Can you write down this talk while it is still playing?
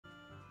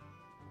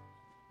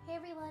Hey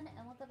everyone,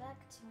 and welcome back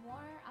to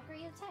more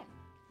Ocarina of Time.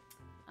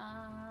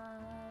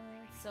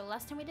 So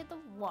last time we did the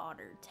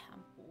water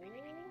temple.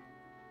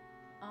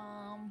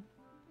 I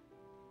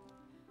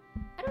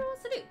don't know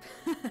what to do.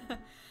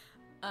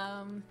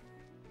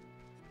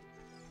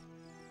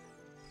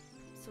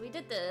 So we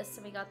did this,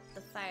 and we got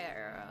the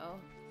fire arrow.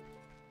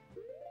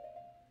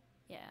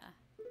 Yeah.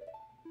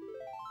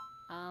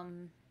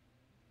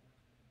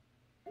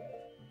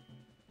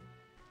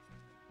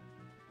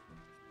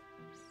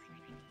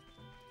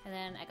 And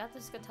then I got the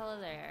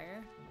Scatella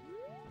there.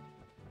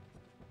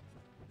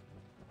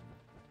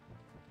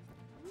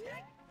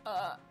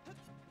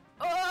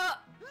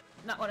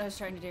 Not what I was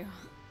trying to do.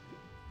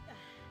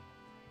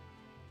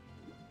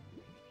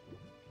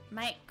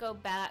 Might go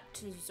back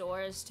to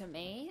Zora's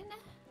domain,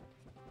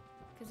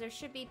 because there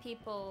should be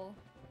people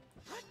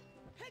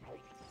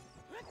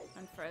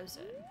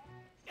unfrozen.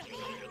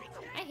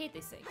 I hate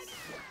these things.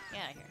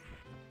 Get out of here.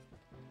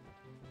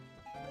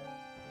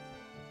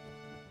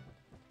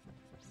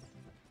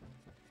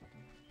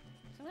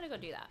 I'm gonna go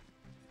do that.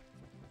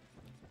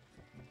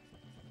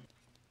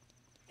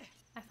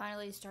 I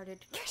finally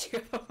started catching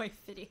up on my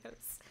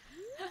videos.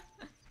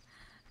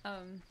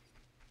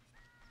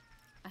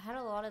 I had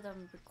a lot of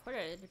them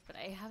recorded, but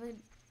I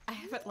haven't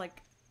like,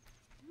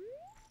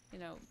 you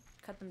know,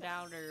 cut them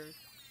down or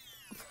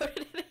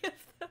uploaded any of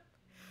them.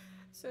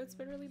 So it's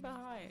been really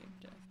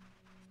behind.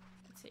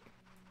 Let's see.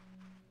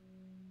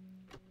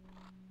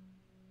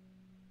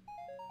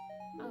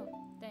 Oh,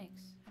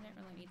 thanks. I didn't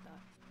really need that.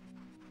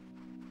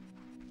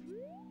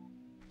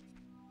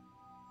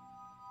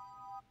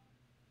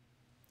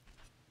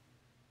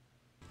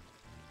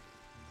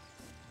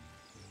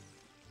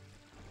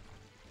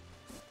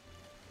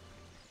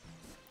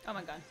 Oh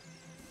my god.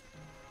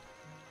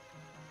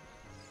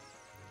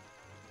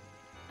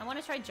 I want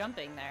to try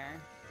jumping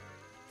there.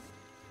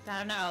 I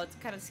don't know, it's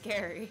kind of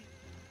scary.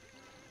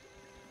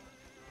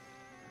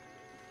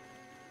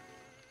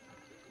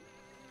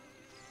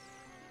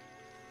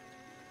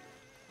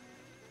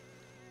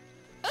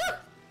 Oh!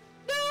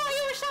 No,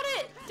 I overshot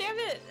it! Damn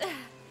it!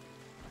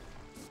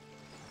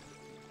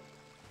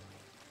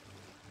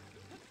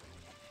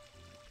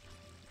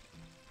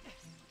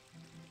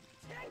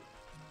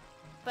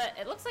 But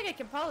it looks like I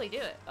can probably do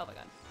it. Oh my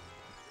god.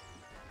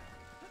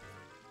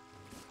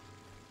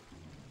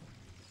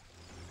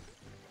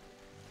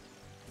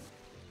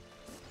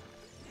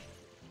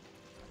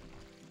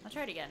 I'll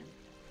try it again.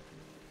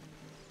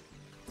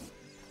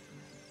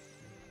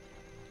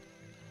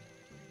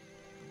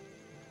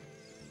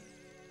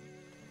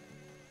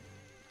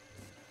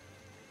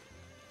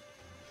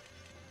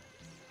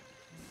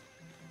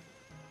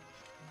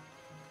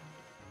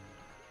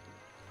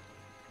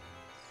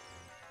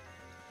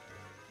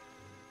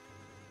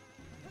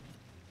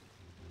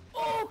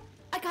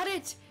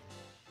 It!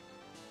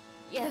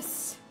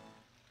 Yes!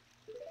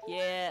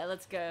 Yeah,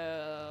 let's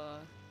go.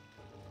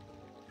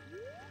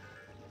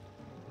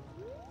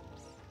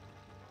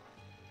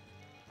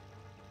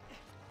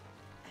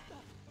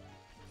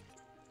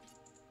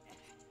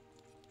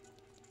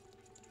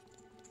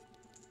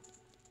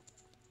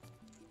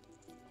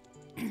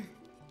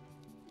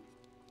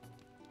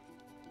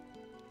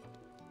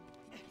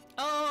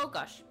 Oh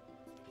gosh.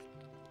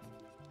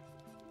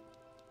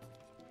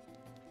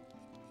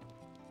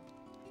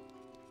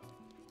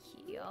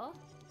 Heal.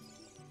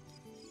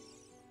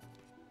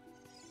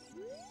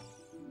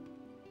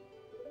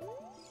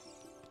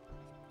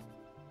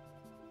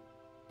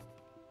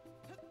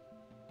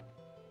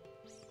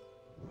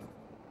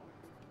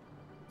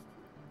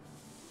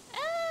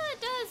 Ah,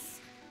 it does.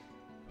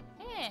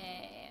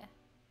 Hey.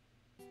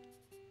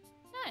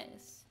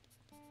 Nice.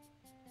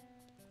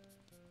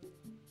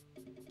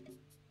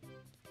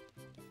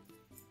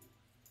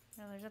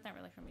 No, there's nothing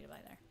really for me to buy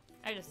there.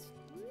 I just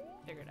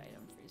figured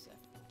item freeze it.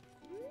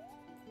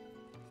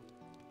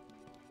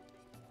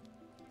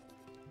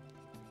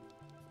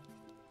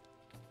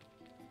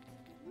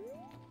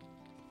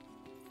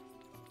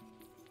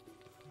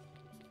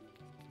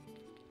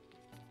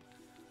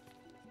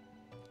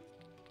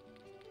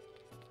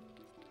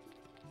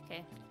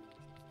 Okay.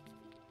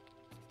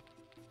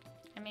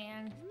 I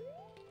mean,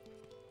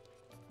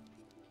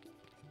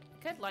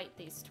 I could light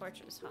these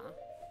torches, huh?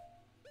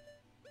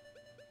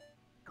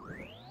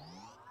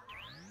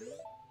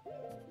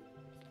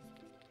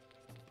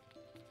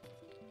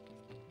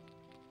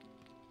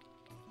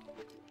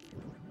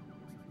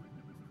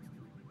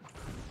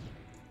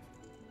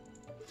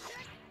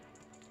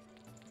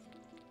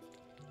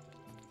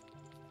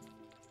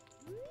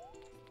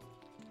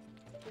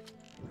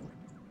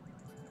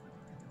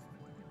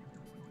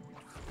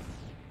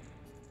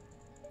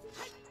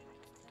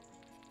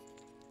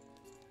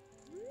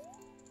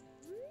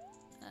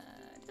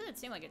 It doesn't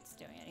seem like it's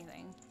doing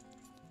anything.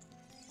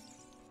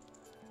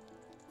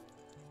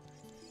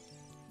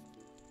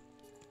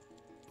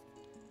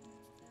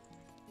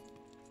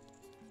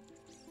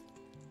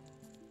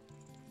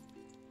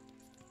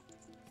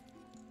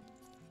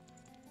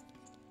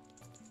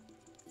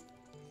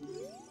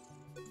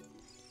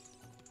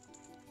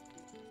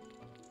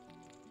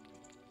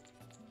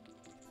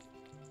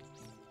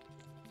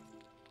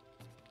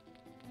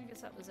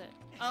 guess that was it.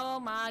 Oh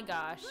my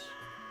gosh.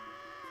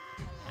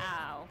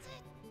 Ow.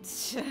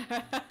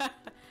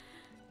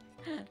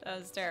 That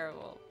was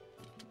terrible.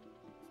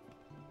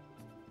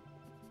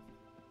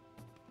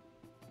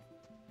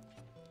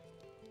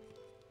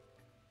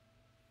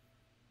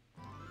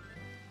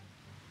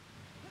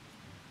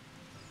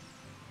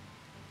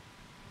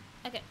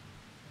 Okay.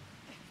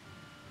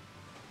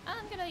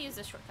 I'm gonna use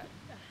this shortcut.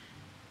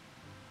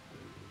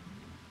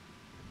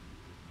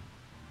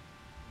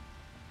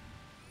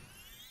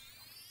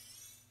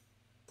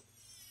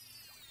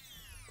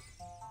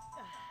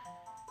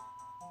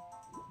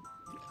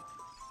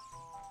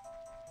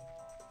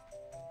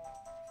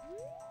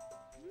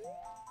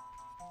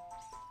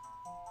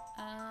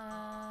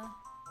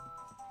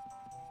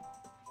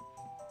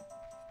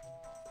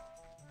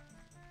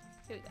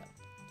 Here we go.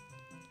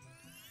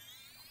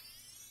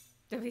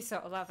 It'll be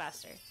so a lot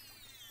faster.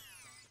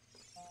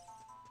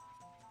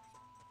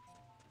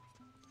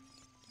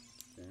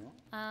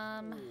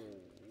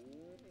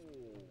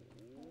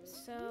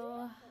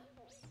 So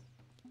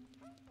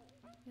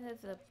we have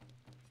the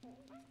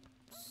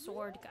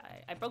sword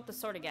guy. I broke the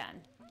sword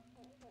again.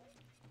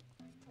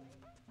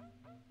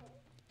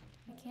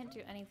 I can't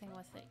do anything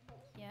with it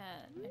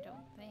yet, I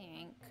don't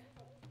think.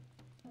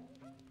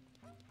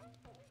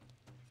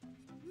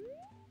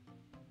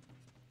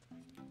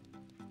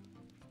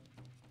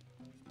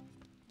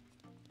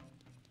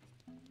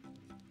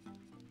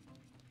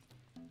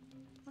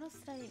 What else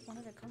did I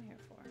wanted to come here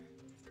for?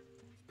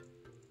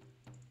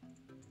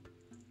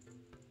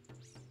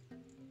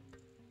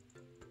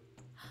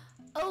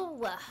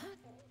 Oh!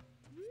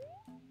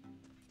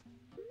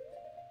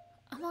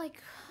 I'm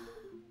like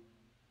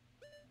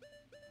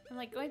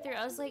going through,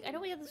 I was like, I know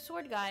we have the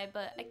sword guy,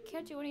 but I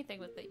can't do anything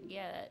with it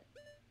yet.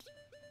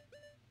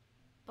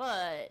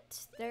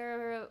 But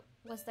there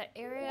was that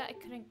area I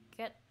couldn't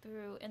get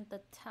through in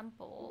the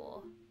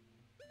temple.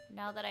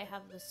 Now that I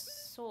have the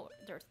sword,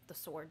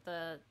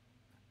 the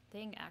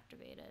thing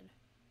activated.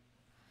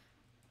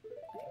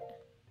 Okay.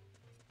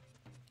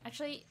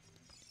 Actually,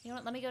 you know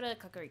what? Let me go to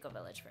Kakariko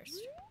Village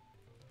first.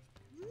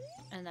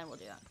 And then we'll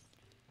do that.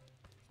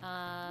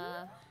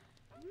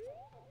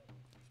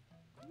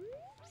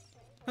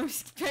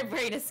 My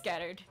brain is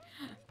scattered.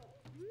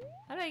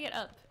 How do I get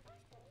up?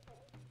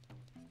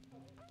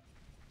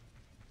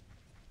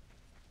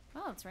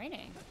 Oh, it's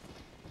raining.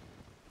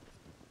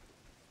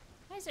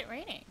 Why is it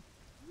raining?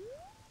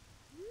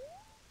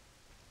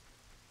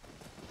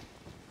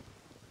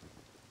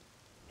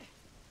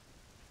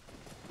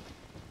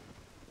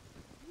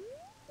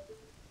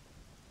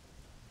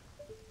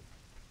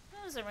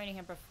 Why was it raining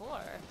here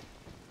before?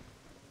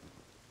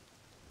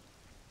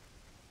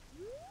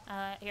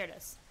 Here it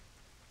is.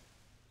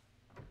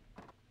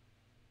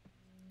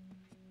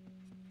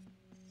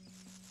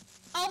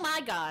 Oh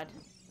my god!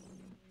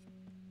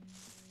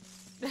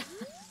 The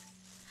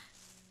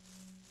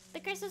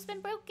curse has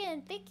been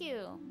broken! Thank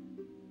you!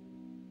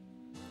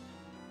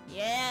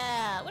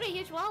 Yeah! What a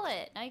huge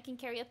wallet! Now you can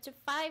carry up to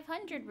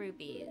 500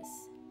 rupees.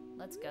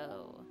 Let's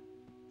go.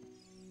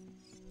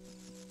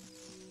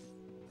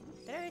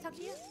 Did I already talk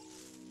to you?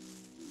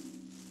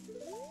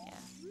 Yeah.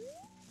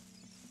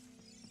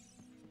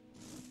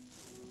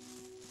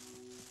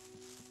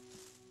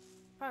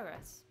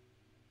 Progress.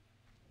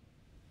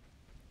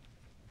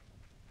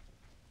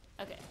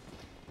 Okay.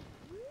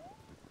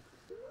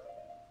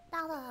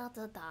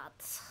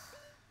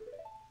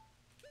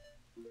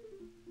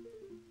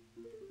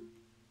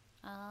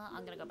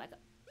 I'm gonna go back up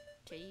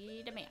to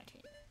the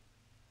mountain.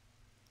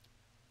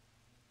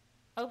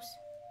 Oops.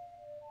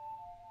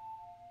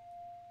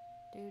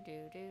 Do.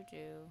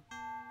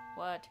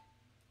 What?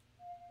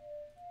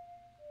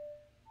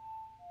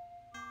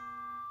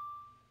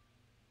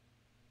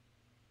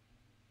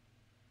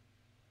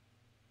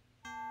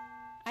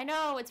 I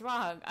know it's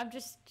wrong. I'm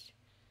just...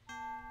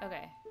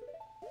 Okay.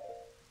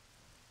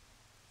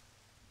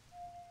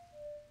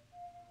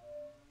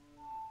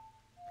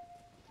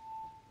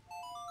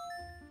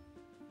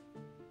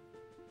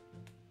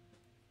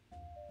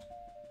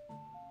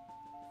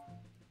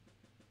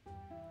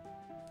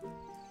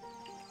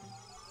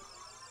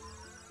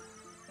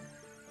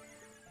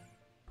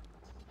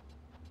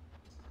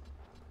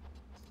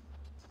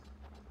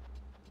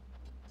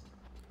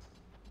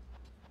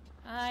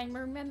 I'm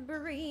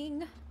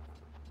remembering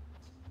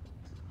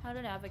how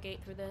to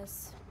navigate through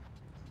this.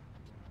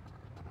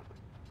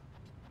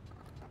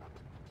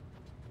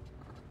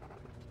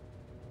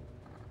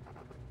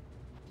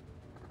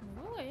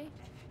 Boy.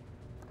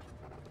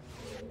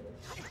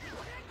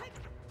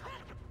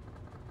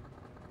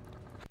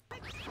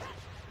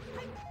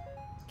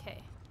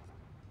 Okay.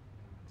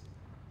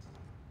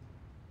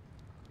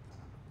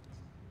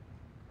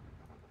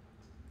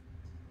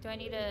 Do I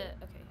need to...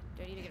 Okay,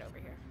 do I need to get over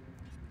here?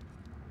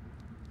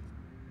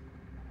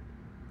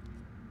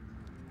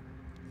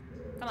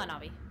 Come on,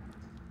 Navi.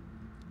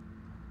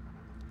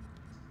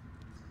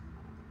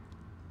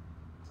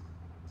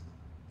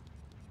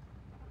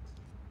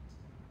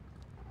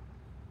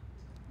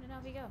 Where did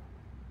Navi go?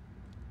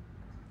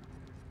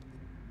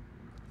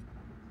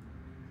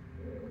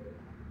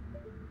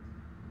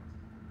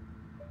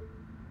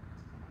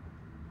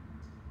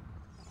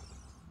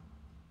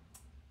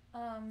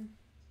 Oh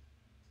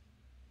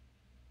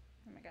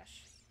my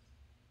gosh.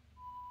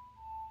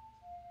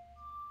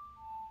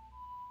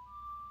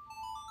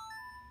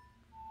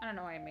 I don't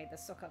know why I made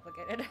this so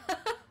complicated.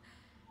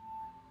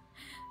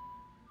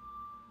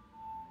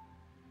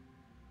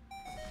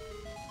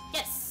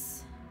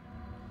 Yes!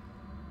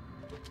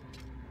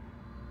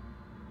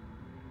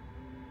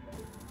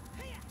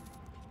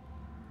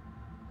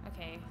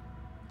 Okay.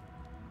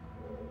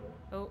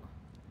 Oh.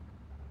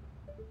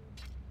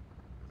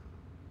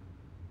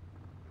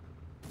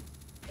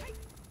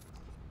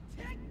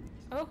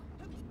 Oh.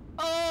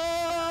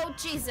 Oh,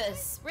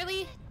 Jesus.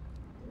 Really?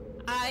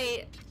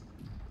 I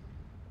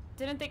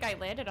didn't think I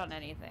landed on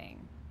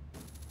anything.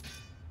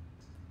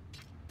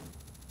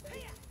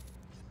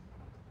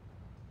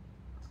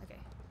 Okay.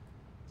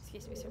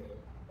 Excuse me, sir.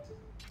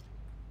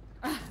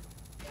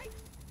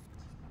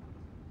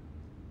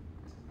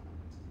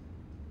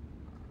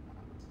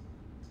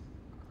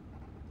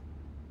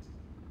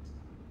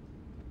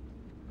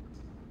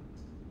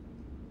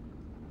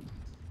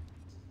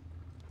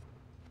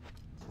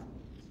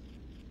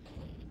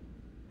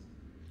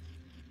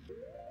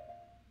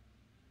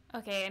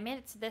 Okay, I made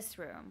it to this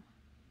room.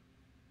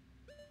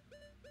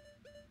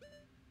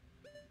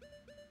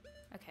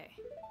 Okay.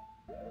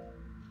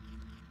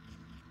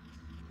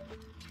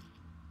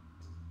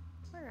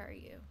 Where are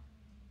you?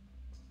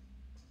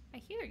 I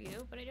hear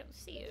you, but I don't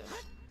see you.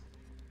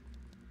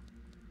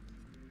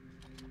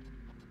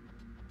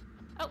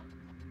 Oh!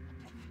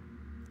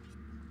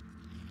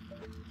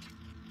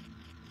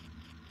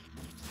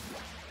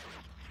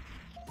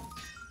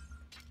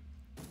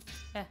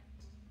 Eh.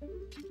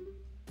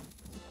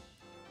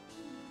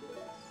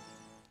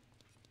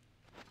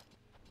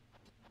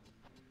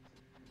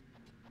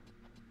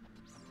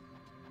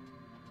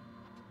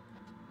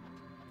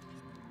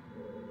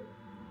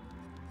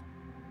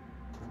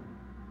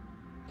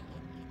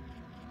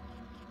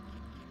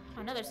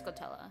 Another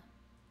Scotella.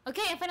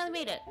 Okay, I finally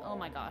made it! Oh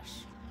my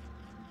gosh.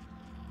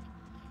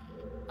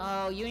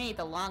 Oh, you need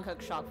the long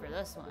hook shot for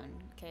this one.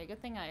 Okay,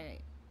 good thing I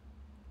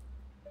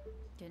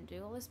didn't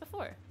do all this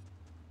before.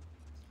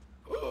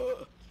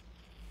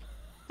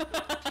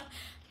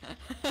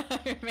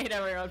 I made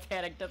everyone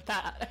panicked at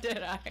that,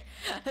 did I?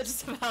 I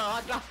just about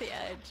walked off the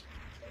edge.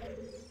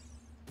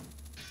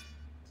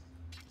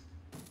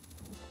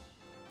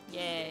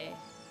 Yay.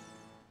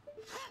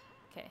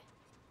 Okay.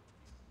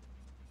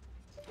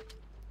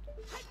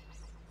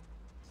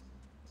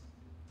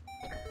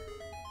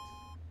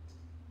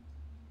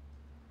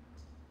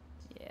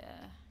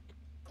 Yeah.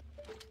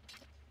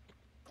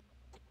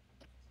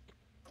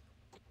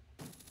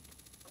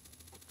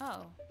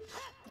 Oh.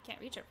 I can't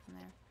reach it from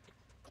there.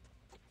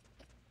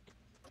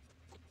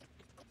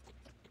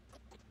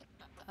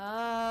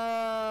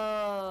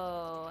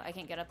 Oh, I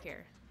can't get up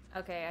here.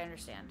 Okay, I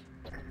understand.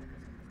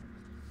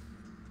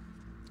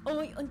 Oh,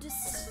 I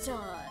understand.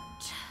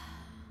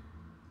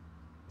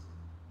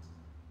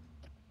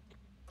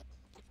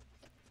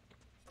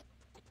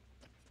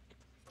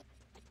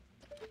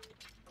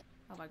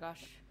 Oh my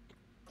gosh.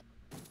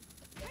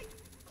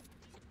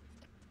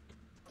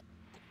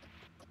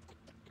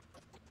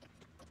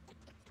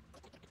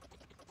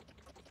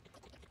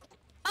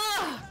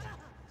 Ah!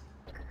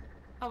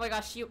 Oh my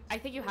gosh, I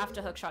think you have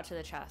to hook shot to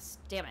the chest.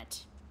 Damn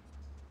it.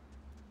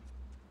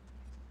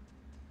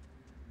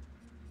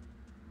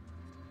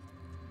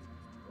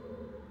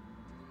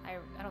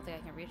 I don't think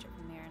I can reach it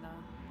from here, though.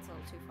 It's a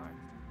little too far.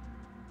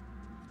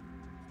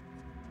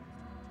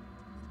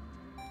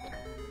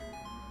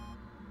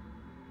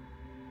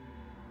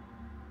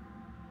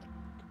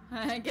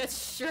 I get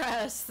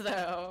stressed,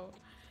 though.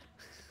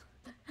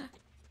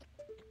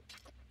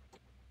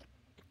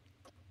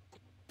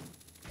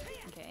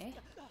 Okay.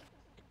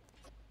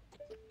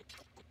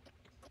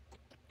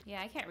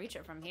 Yeah, I can't reach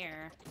it from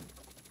here.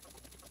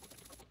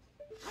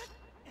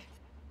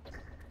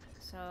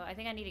 So I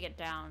think I need to get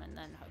down and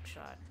then hook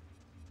shot.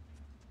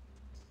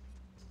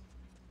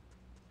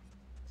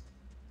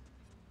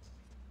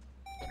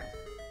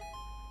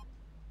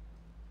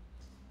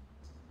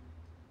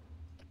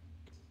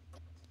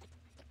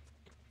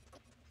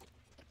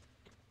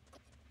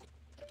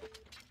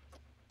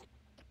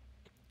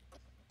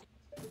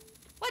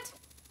 What?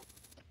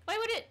 Why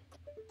would it?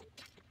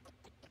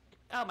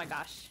 Oh my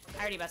gosh.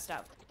 I already messed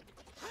up.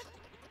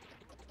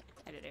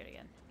 I did it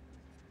again.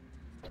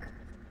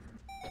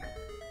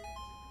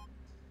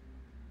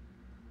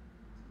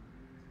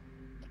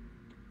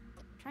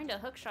 Trying to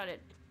hook shot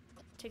it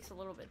takes a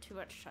little bit too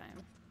much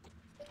time.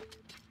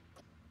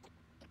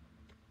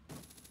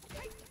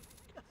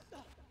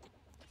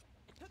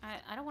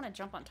 I don't want to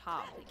jump on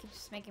top. It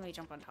keeps making me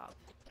jump on top.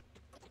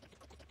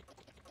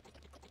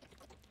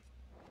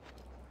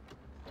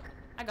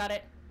 I got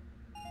it.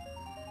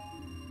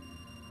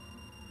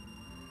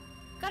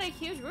 Got a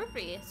huge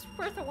rupee. It's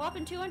worth a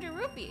whopping 200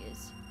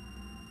 rupees.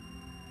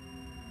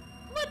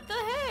 What the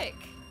heck?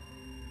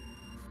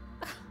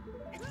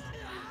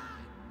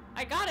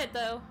 I got it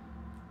though.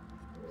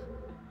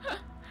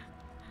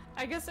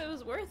 I guess it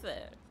was worth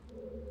it.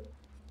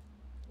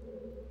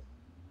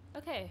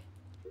 Okay.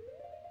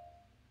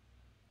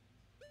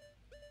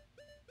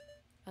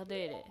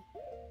 Padere.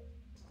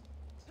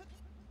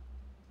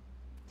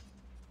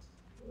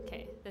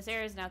 Okay, this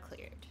area is now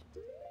cleared.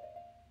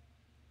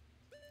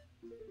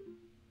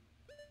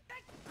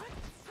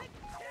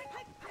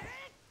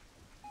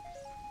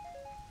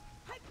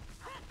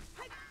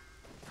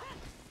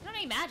 I don't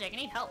need magic, I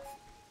need health.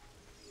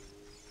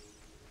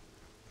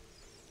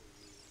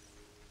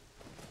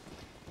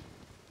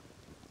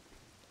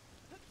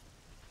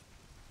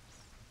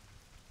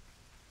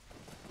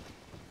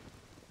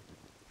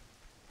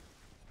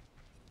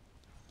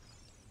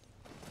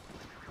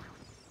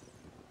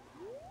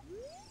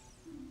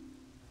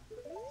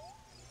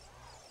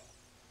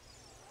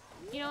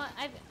 You know what?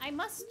 I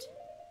must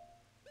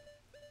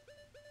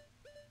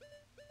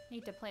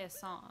need to play a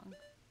song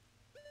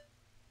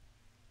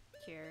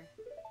here.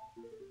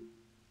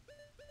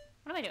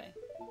 What am I doing?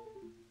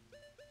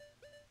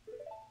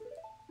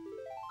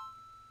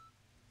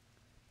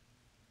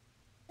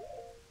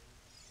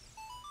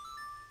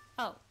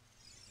 Oh.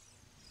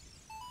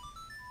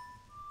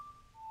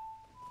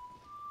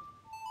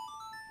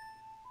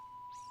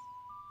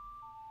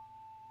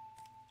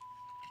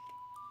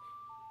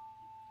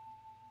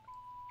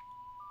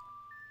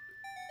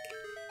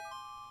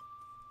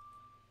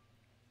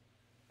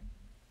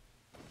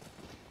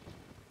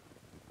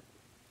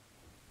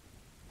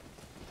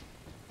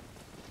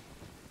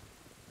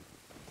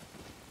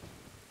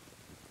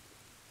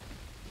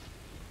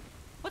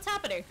 What's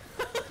happening?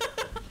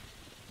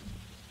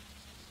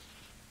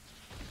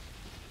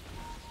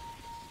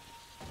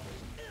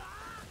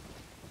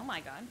 Oh my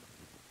god.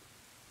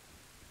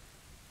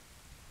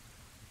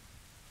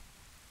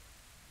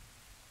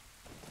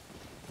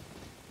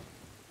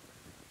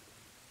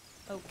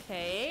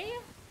 Okay.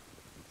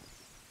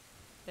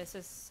 This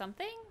is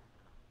something?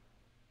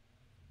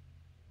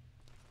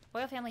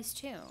 Royal family's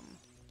tomb.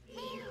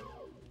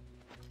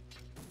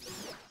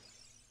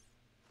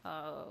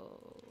 Oh.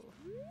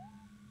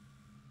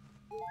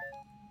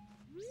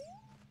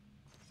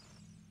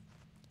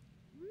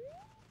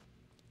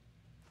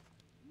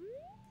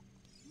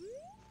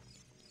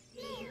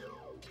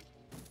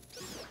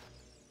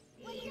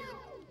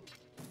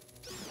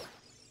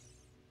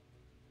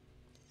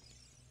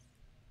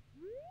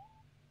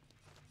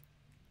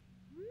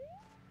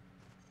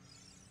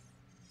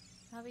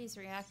 Hubby's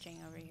reacting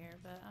over here,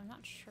 but I'm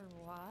not sure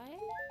why.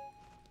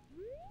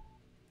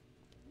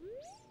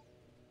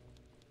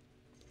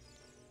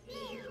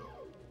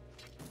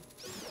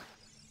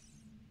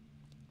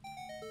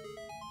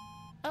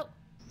 Oh.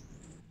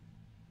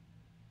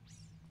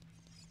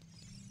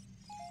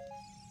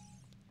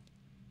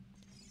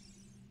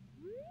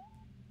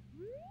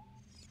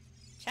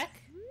 Check.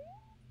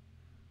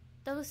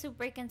 Those who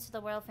break into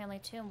the royal family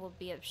tomb will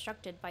be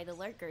obstructed by the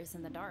lurkers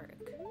in the dark.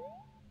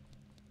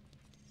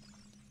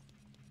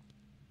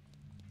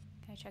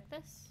 Can I check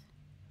this?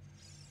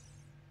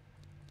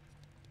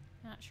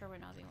 I'm not sure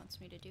what Navi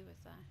wants me to do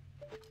with that.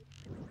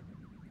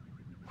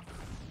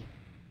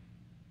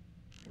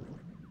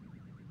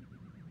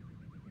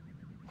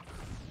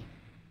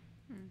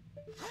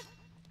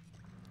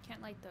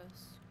 Can't light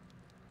those.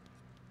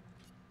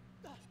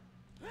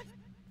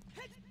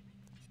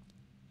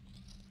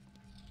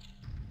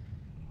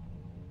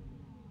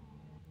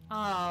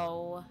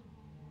 Oh.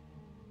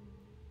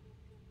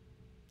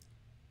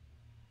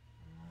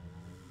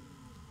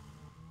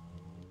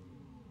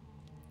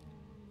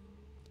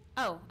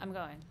 Oh, I'm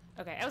going.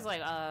 Okay, I was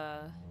like,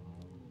 dang.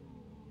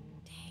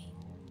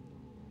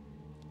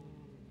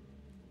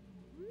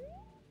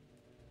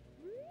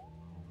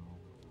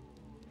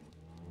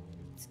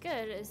 What's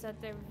good is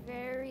that they're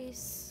very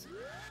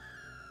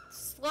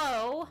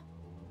slow.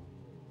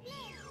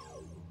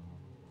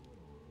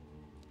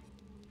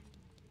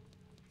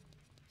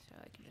 So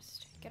I can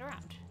just get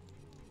around.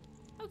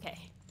 Okay.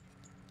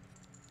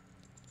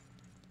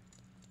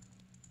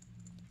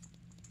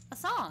 A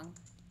song.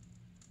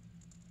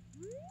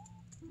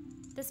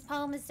 This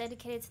poem is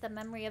dedicated to the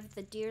memory of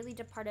the dearly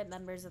departed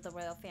members of the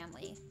royal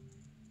family.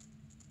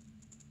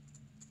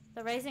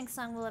 The rising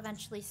sun will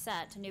eventually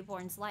set, a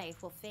newborn's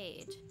life will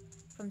fade.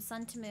 From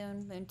sun to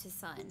moon, moon to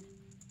sun.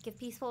 Give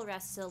peaceful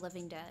rest to the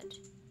living dead.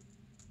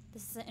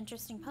 This is an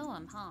interesting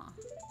poem, huh?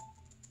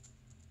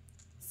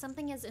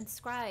 Something is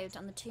inscribed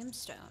on the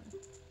tombstone.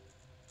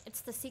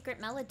 It's the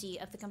secret melody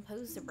of the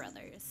Composer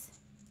brothers.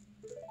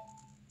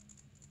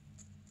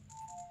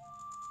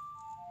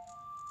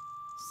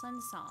 Sun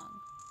song.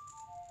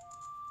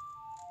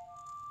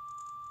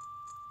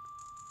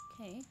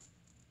 Okay.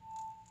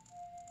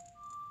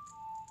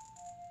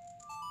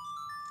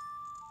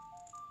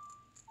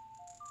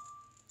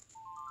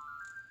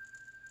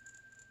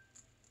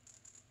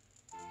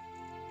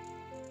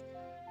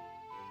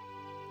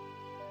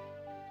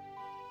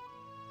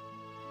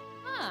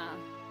 Huh.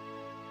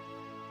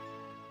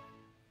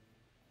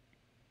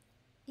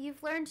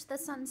 You've learned the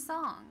Sun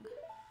song.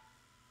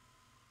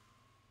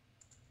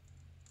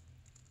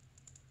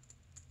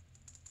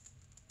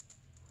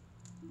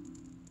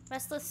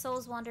 Restless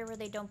souls wander where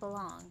they don't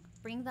belong.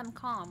 Bring them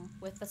calm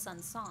with the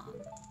Sun song.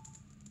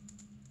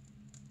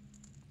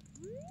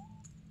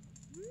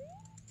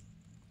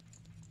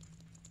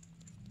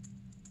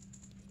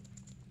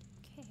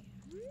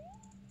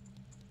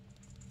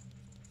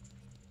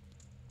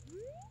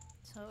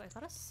 So I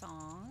got a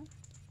song.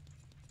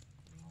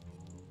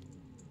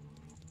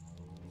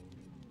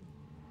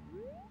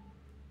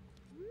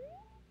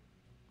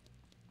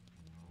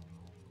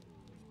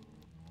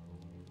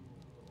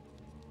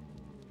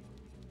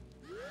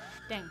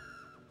 Dang.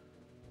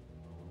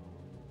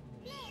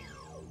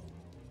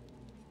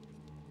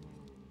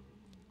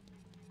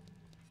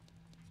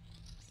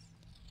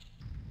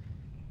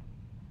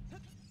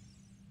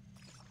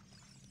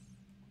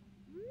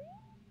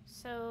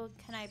 So,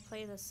 can I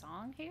play the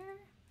song here?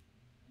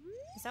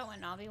 Is that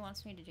what Navi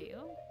wants me to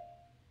do?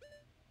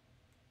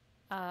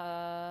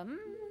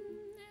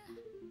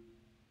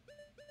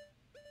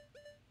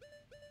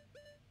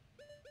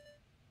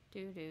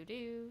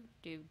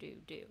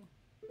 Do.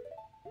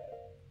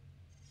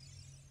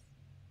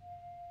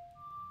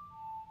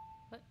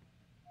 What?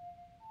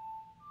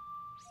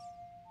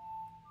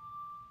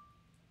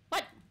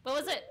 What? What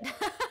was it?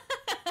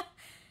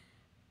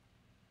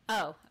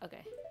 Oh,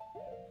 okay.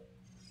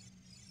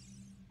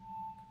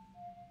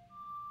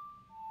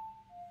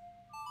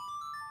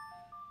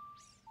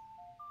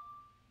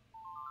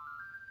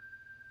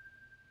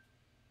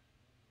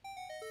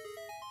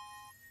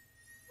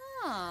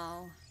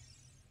 Oh.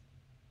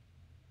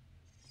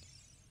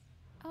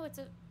 Oh, it's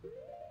a...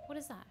 What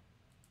is that?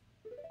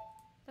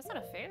 That's not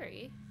a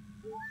fairy.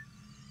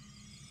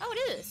 Oh,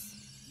 it is!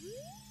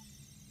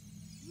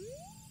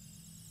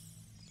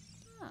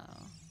 Oh.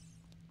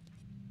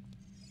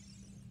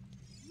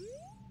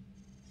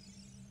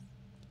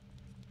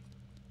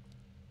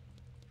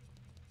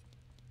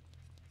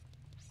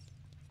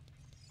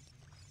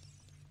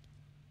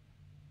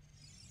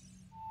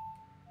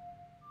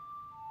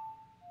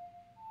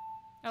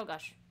 Oh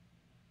gosh.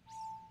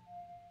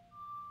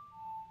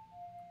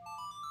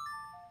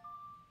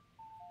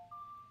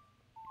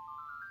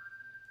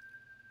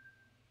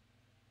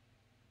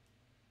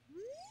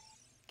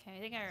 Okay, I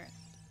think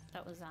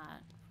that was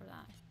that for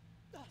that.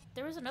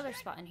 There was another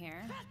spot in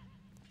here.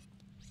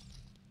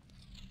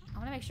 I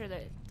want to make sure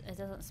that it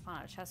doesn't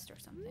spawn a chest or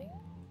something.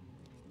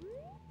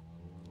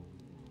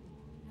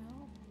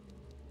 No?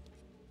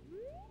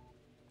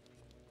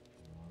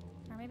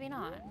 Or maybe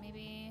not.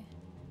 Maybe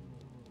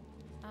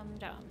I'm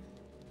dumb.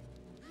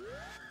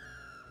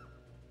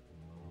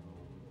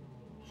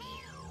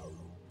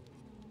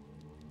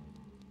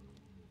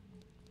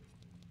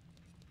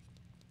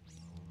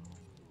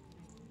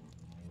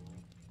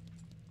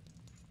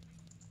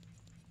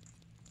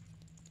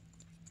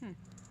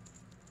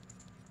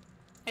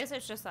 I guess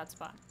it's just that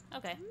spot.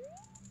 Okay.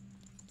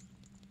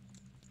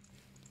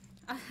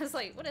 I was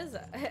like, what is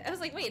that? I was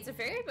like, wait, it's a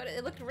fairy? But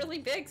it looked really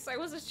big, so I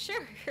wasn't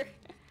sure.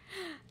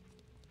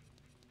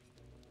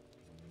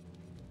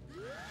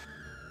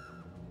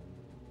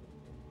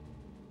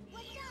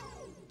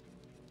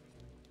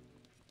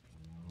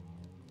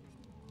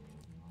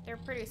 They're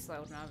pretty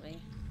slow, Navi.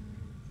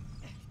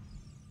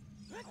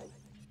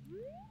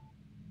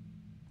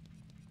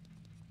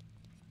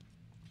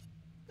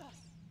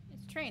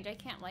 It's strange, I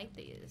can't light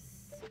these.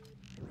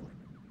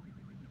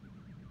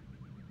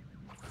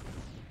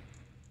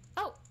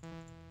 Oh!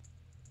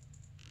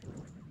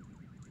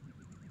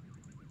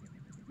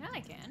 Now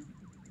I can.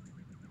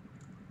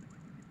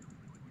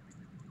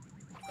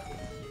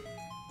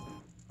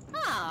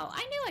 Oh,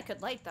 I knew I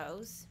could light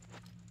those.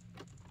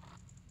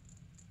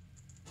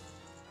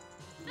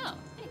 Oh,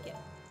 thank you.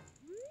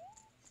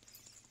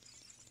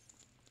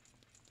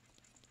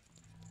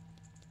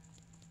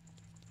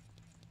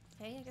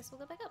 Okay, I guess we'll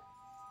go back up.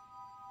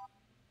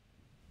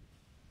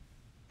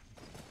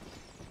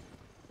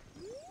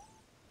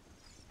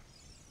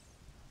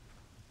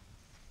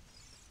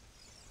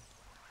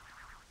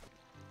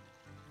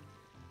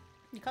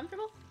 You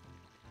comfortable?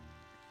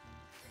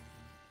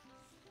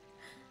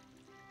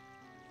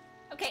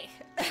 Okay.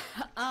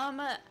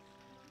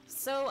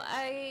 So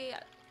I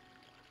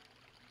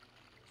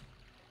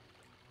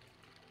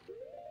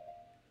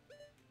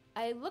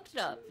looked it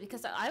up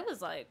because I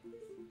was like,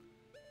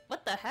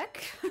 what the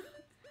heck?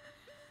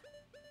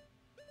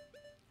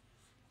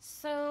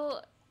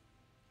 So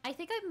I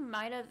think I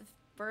might have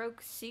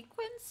broke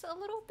sequence a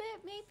little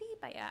bit, maybe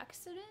by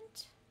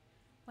accident,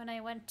 when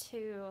I went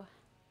to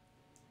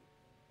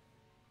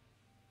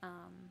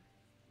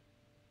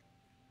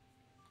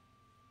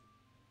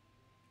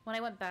when I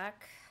went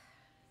back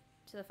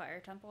to the fire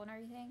temple and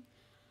everything.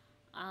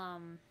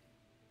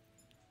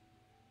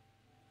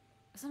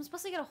 So I'm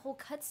supposed to get a whole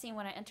cutscene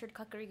when I entered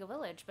Kakariko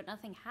Village, but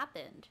nothing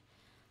happened.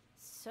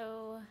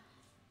 So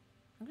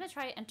I'm gonna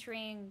try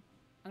entering.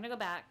 I'm gonna go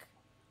back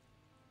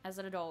as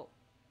an adult,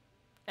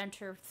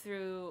 enter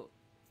through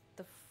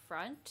the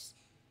front,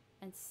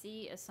 and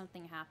see if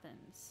something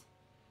happens.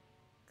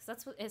 Because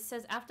that's what it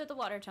says. After the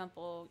water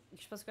temple,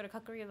 you're supposed to go to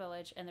Kakariko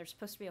Village, and there's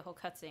supposed to be a whole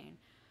cutscene.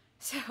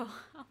 So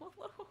I'm a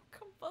little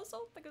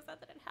confuzzled because that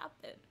didn't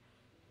happen.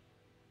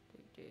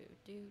 Do.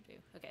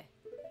 Okay,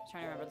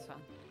 trying to remember the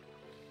song.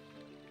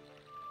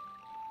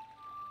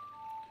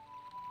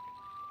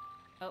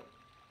 Oh.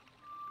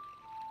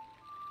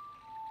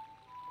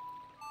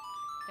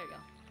 There you go.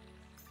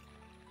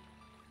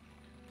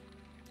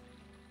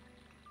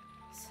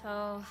 So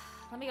So,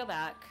 let me go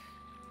back.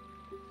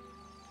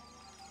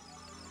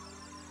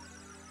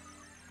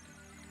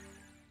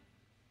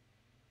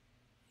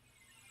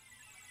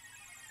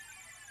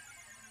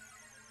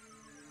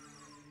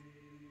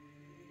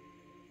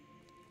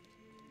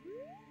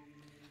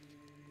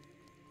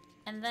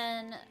 And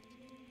then,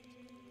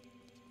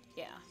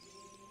 yeah,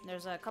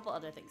 there's a couple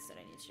other things that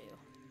I need to do.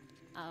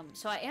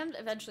 So I am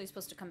eventually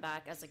supposed to come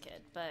back as a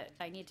kid, but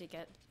I need to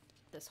get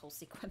this whole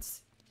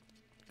sequence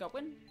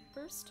going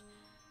first,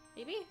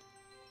 maybe?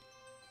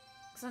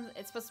 Because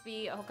it's supposed to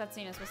be a whole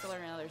cutscene, I'm supposed to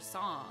learn another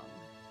song.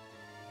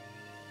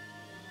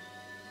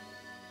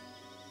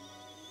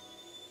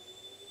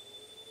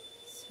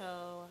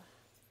 So,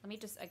 let me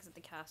just exit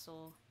the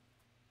castle.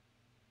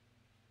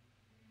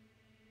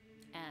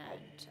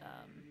 And,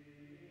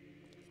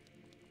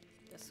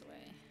 this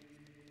way.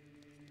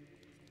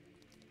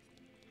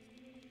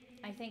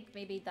 I think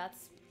maybe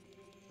that's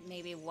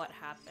maybe what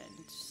happened.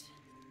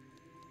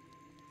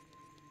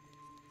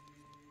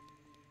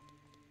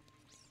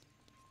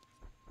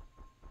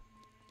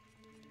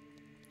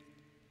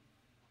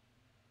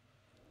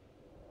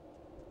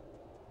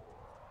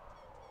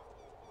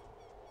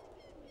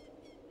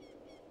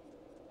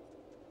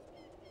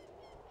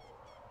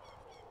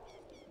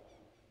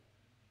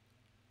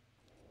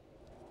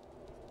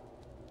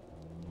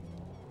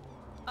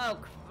 Oh,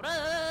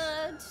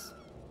 crud!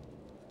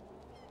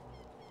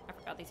 I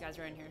forgot these guys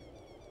were in here.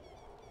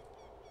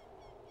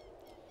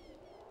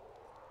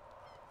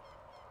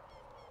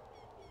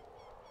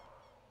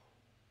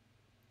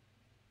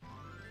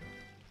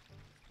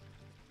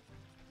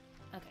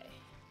 Okay.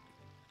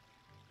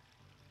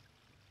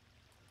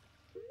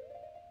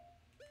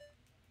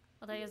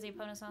 Will that use the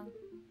Epona song?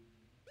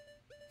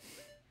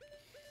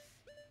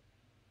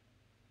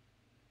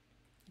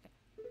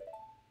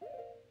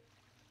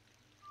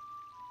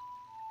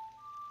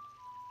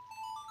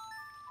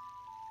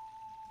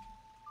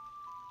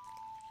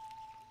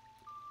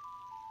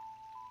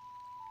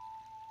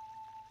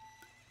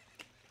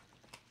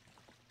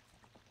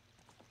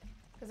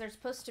 Because there's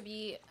supposed to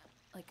be,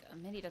 like, a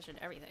mini dungeon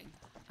and everything.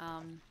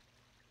 Oh.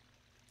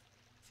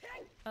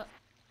 Oh,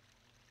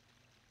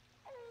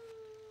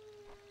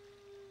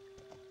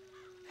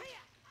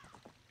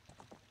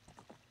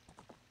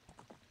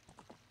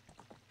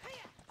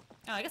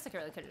 I guess I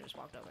really could have just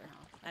walked over.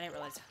 Huh? I didn't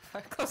realize how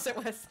close it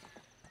was.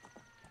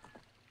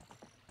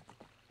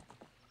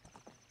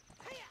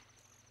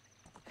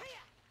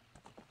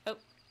 Oh,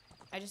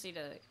 I just need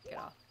to get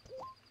off.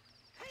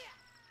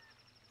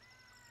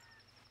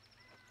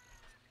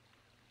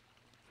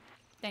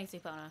 Thanks,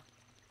 Epona.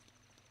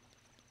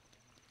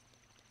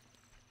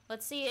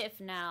 Let's see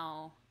if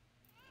now...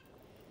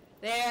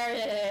 There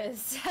it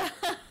is!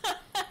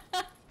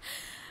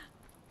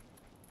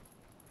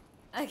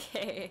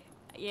 Okay.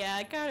 Yeah,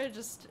 I kind of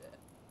just...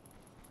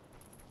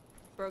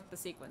 broke the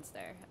sequence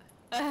there.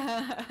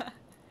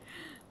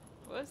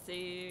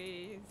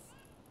 Whoopsies.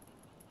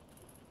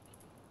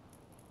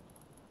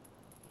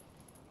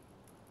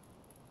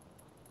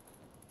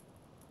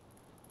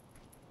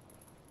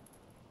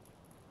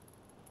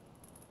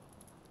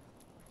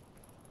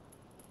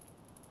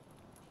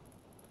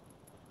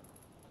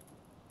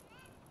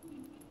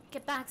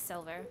 Get back,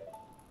 Silver.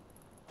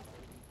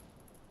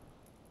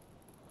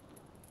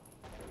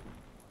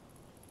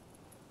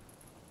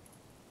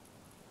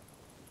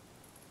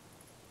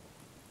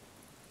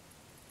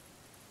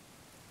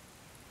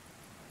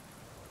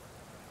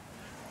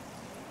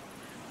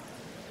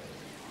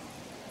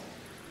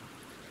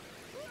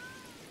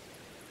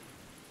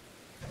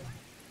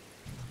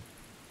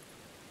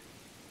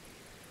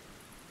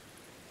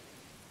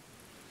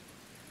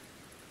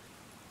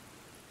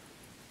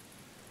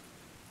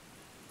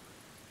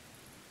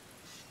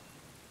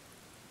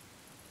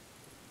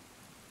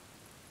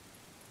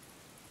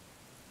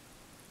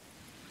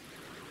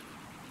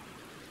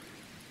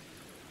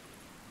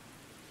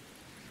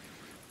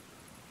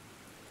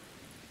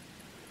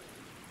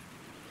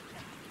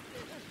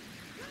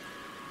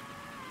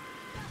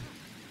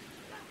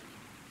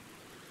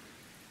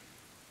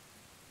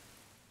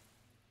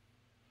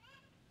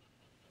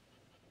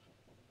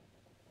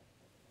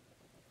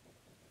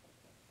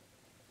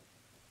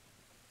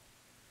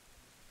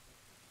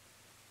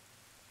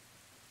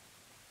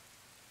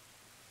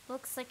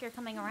 Looks like you're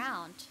coming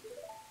around.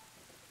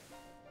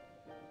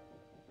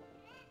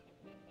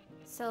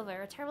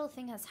 Silver, a terrible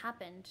thing has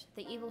happened.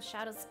 The evil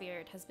shadow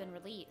spirit has been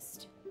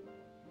released.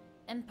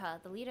 Impa,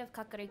 the leader of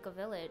Kakariko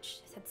village,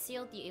 had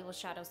sealed the evil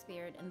shadow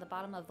spirit in the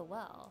bottom of the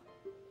well.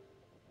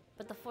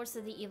 But the force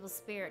of the evil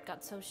spirit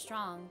got so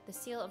strong, the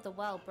seal of the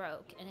well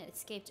broke and it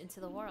escaped into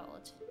the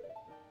world.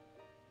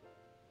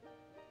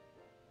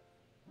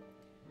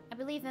 I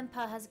believe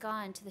Impa has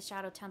gone to the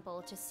Shadow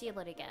Temple to seal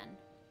it again.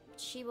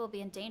 She will be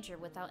in danger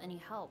without any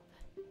help.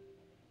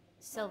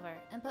 Silver,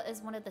 Impa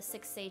is one of the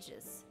 6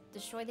 sages.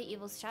 Destroy the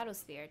evil shadow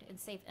spirit and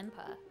save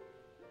Impa.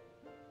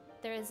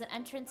 There is an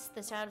entrance to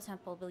the Shadow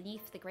Temple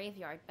beneath the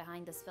graveyard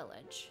behind this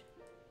village.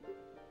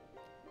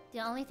 The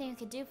only thing I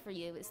can do for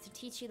you is to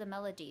teach you the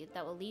melody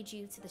that will lead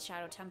you to the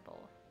Shadow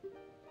Temple.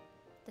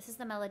 This is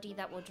the melody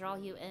that will draw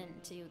you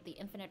into the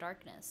infinite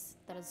darkness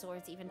that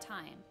absorbs even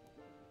time.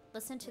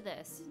 Listen to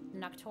this,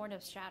 Nocturne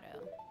of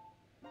Shadow.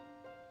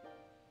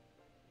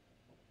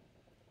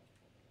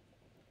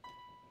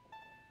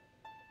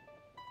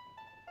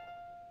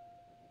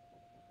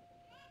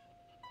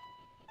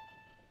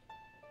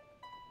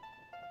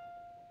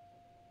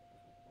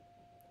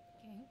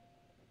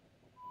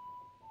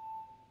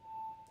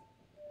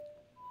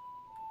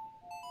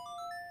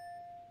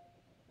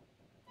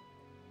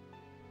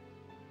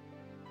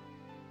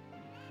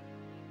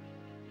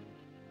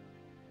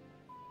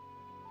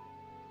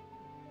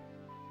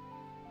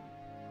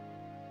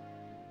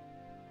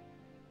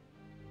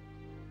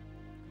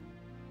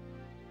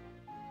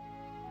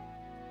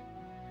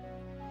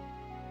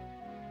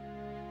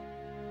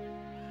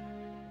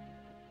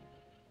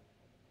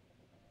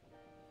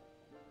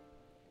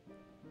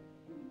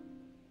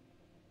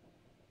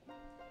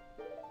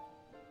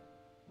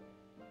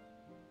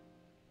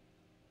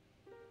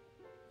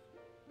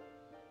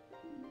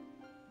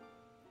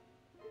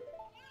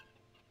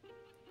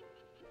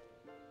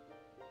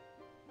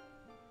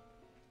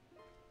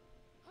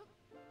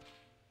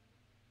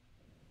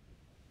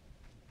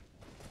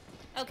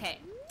 Okay,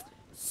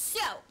 so,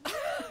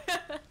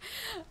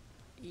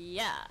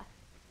 yeah.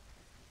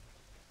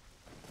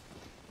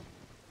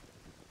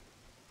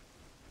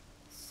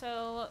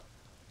 So,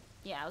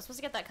 yeah, I was supposed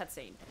to get that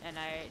cutscene, and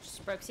I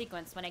just broke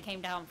sequence when I came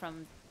down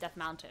from Death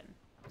Mountain.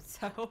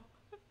 So,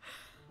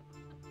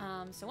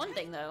 so one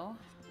thing though,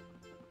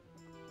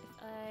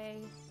 if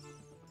I...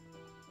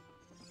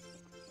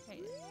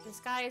 Okay, this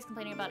guy is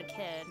complaining about a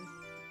kid,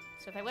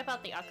 so if I whip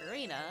out the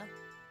ocarina,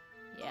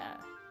 yeah.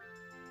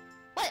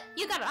 What?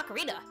 You got an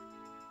ocarina?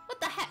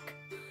 What the heck?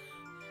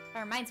 That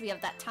reminds me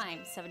of that time,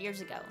 7 years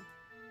ago.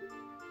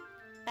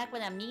 Back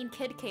when that mean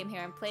kid came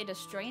here and played a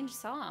strange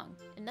song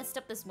and messed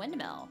up this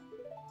windmill.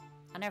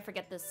 I'll never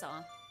forget this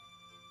song.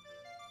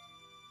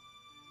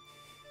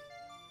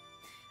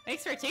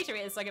 Thanks for teaching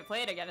me so I can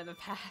play it again in the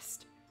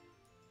past.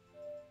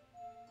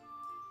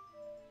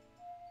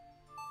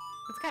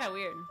 It's kind of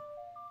weird.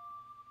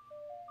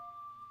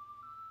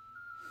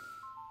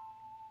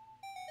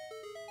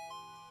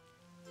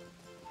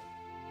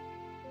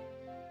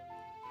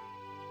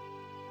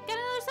 Get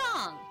another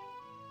song!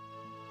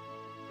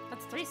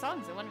 That's 3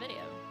 songs in one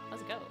video.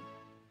 Let's go.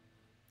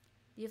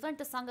 You've learned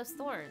the Song of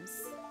Storms.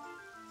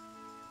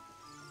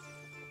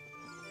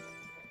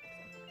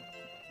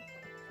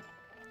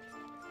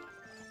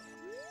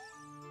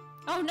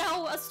 Oh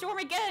no, a storm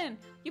again!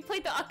 You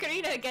played the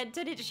ocarina again,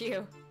 didn't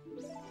you?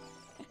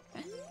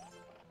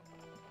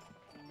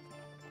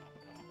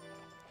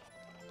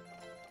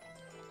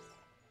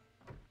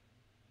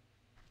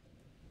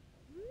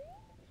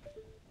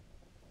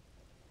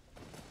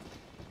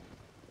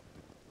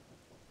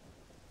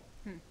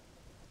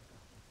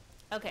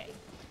 Okay,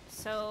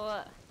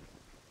 so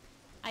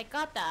I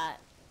got that,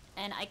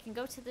 and I can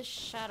go to the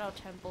Shadow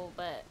Temple,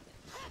 but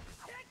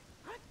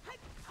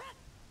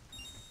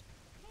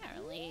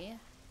apparently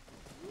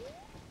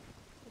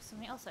there's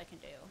something else I can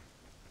do.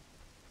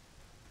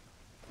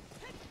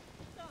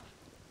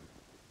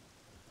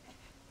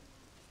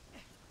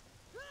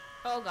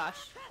 Oh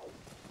gosh.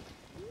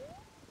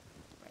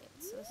 Right,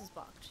 so this is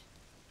blocked.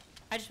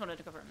 I just wanted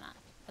to confirm that.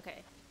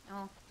 Okay.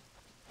 Oh.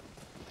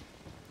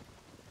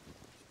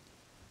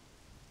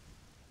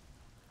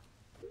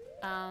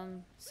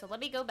 So let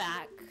me go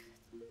back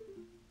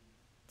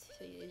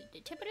to the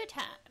tip of the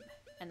time,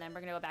 and then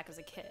we're gonna go back as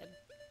a kid,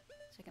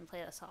 so I can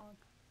play the song.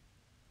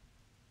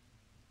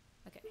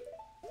 Okay.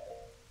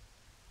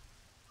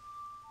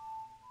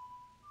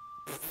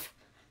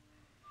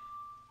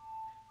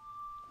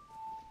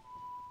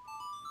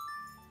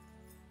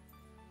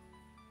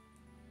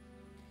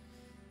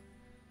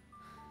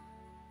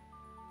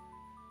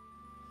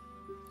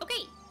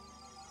 Okay!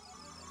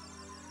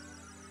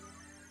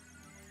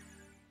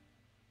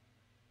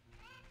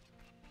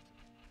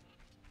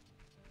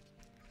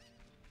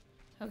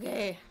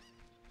 Okay.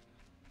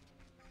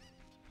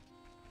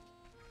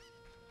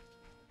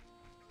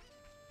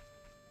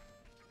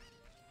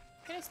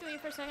 Can I steal you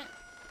for a second?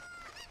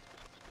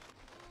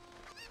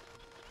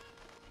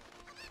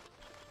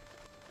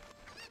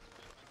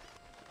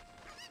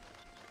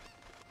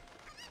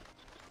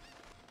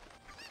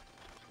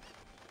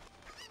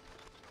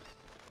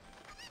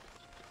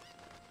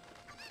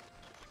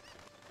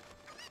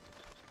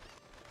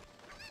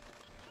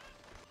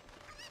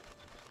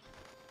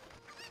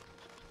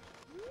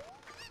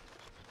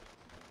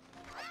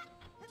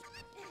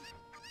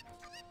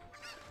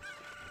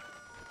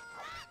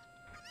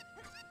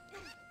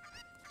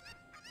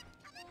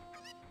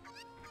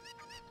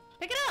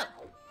 Pick it up!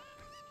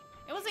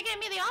 It wasn't giving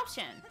me the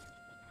option.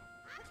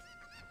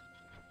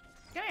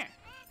 Come here.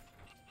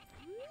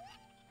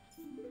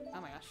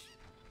 Oh my gosh.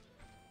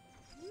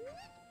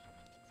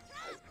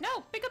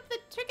 No! Pick up the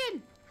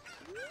chicken!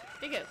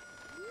 Pick it.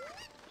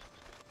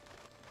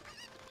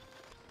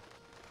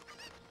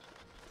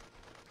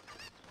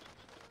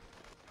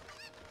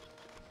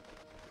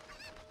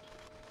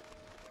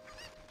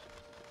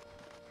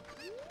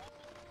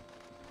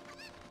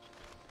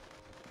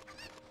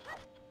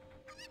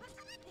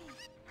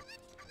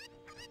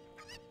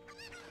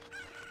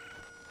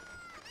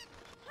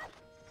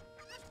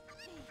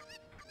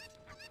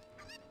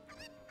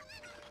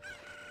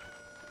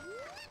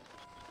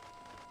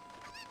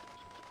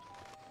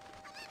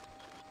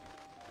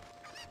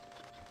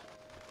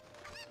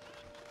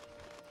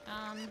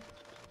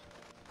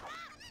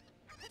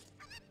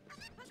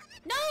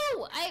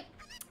 No!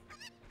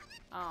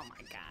 Oh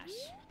my gosh.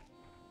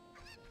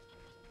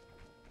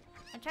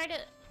 I tried to...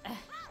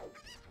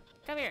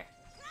 Come here.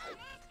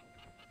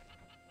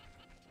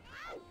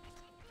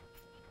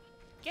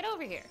 Get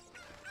over here.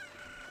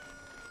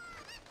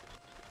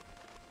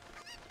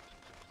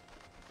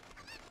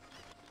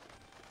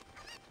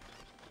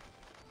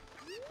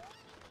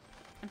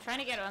 I'm trying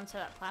to get onto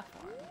that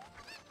platform.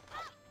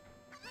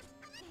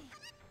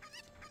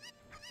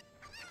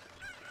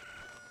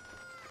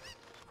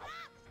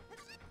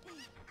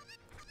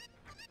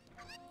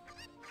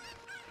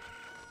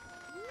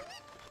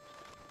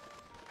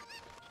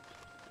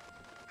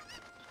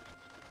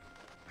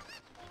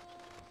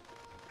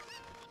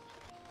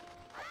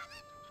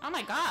 Oh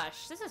my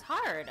gosh, this is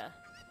hard.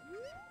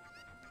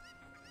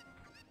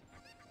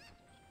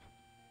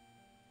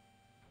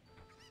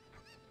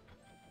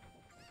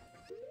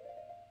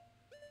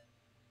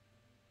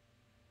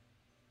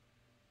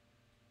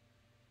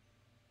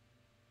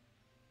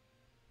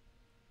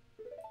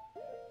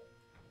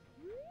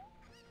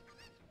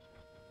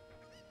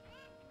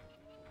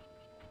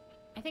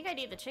 I think I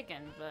need the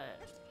chicken,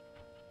 but...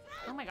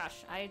 Oh my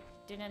gosh, I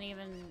couldn't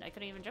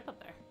even jump up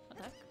there. What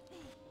the heck?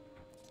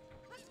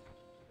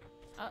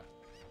 Oh.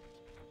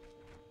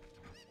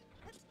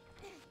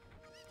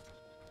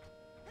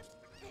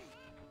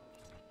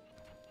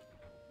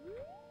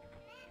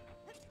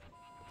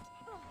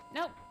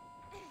 Nope.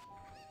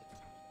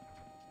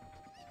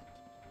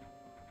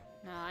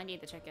 No, I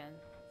need the chicken.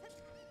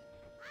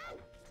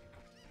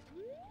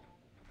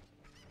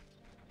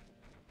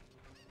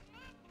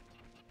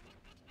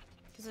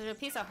 Because there's a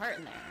piece of heart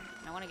in there,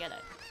 and I want to get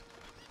it.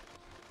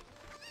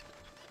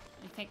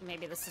 I think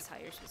maybe this is how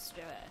you're supposed to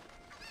do it.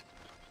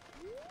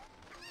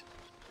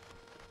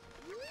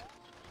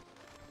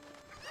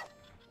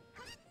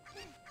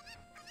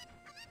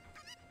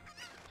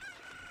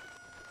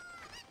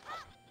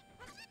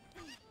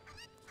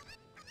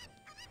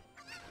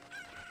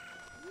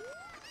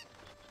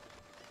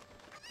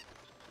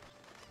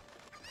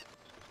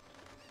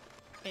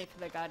 Wait for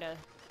the guy to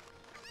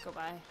go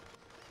by.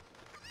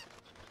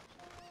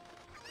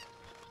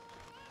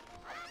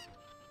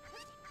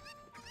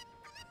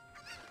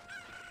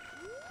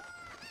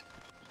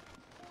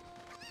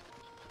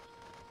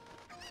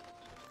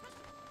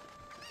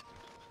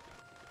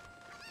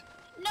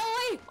 No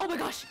way! Oh my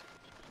gosh!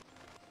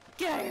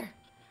 Get out of here!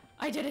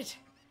 I did it!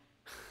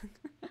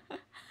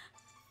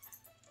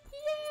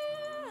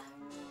 Yeah!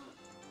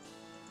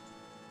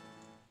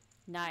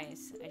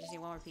 Nice. I just need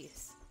one more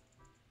piece.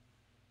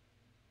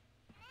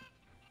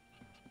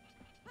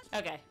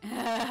 Okay.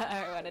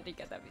 I wanted to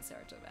get that piece of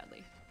art so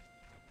badly.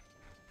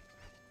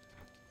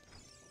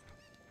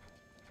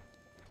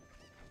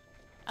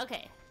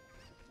 Okay.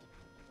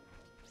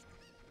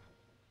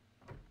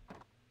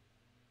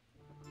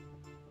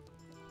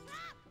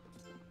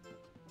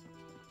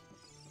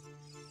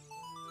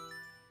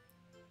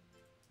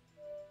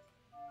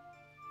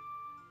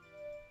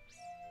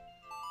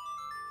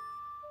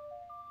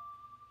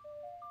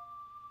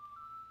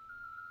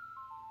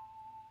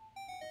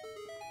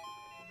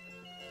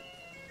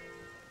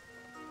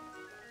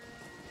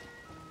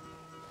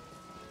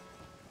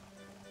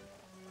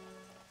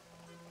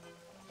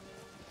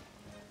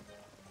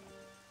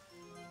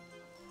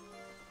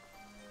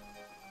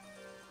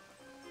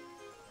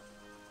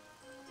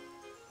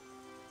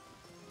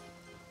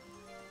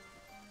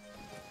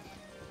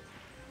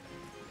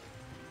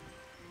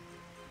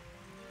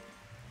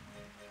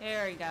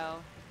 There we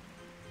go.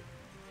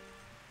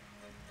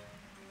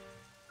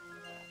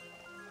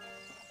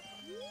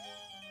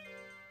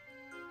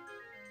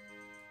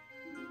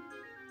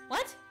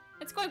 What?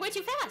 It's going way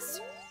too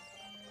fast!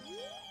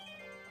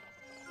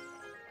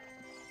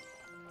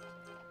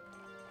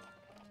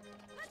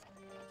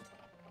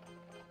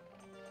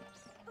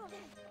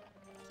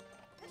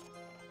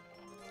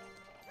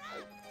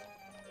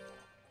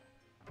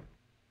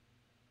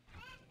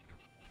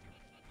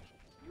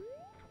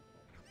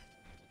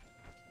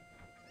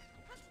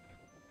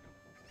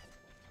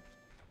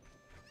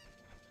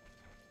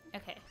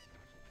 Okay.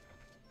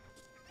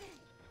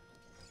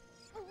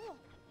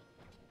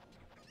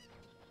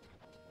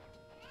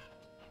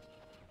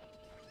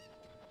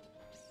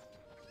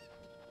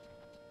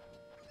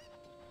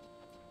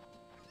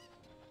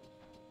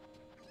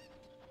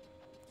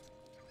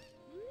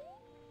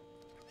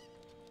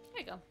 There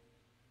you go.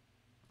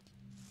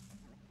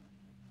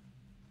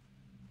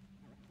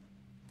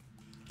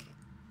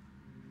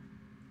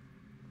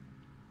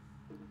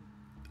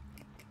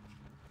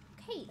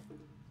 Okay.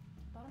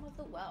 Bottom of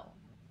the well.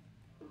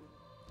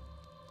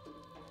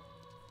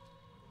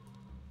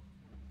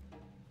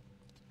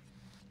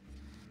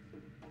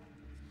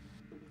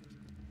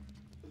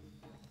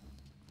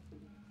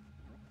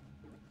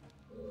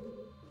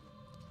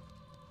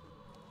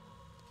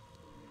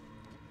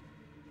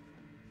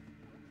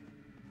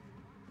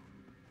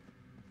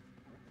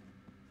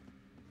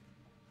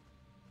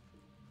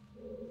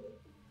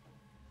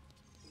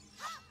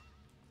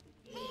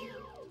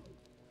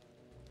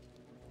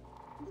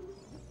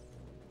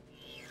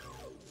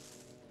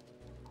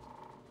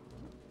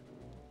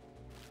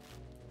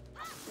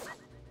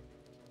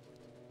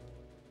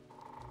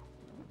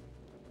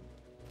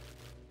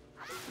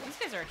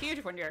 guys are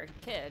huge when you're a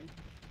kid.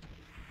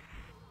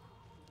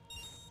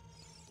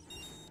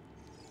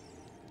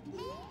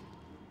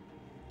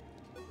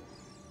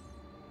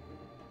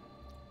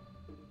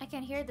 I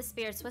can hear the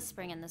spirits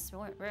whispering in this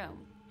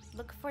room.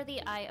 Look for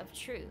the Eye of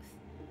Truth.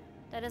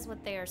 That is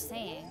what they are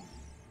saying.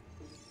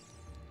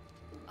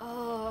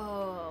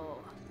 Oh.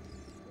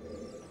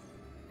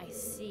 I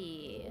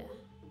see.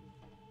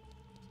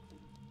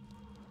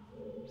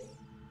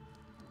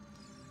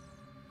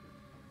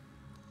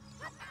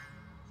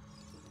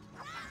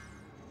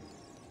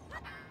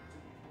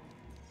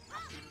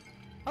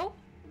 Oh.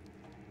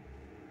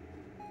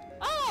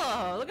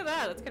 Oh, look at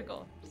that. That's kind of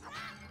cool.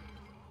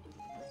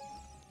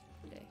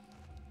 Okay.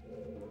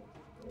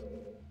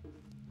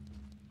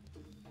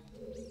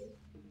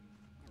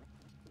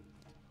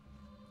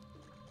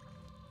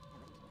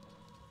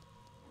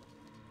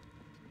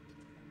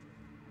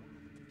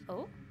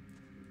 Oh.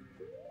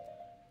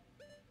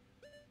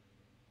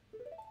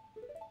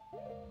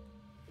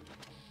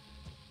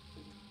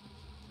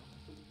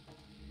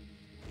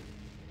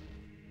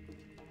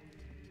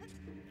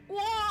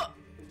 Whoa!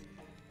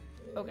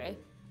 Okay.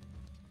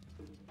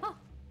 Huh.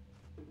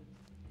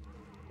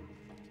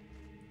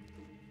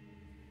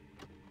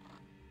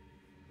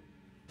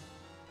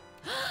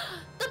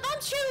 The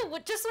bum shoe!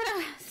 Just what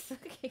I was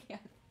looking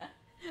at.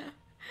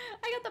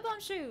 I got the bum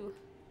shoe.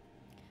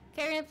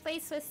 Carry in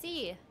place with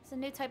C. It's a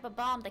new type of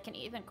bomb that can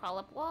even crawl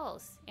up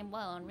walls. And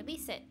well, and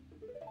release it.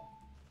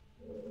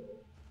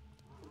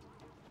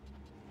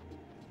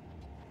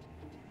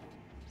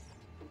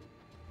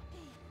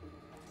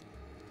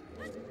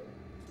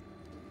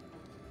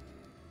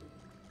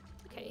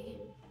 Okay,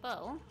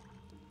 well,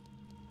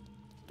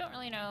 don't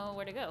really know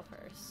where to go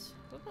first.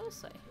 We'll go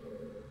this way.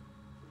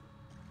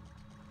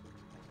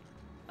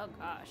 Oh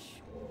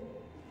gosh.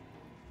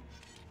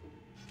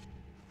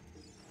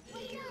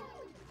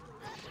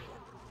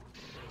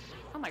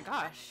 Oh my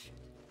gosh.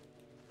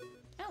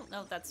 I don't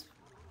know if that's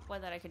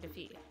one that I could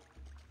defeat.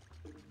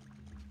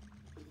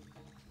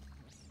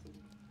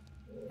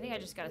 I think I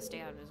just gotta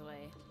stay out of his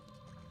way.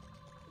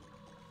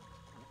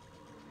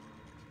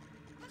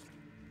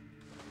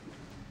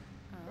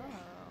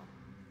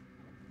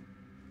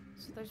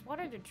 So there's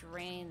water to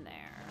drain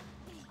there.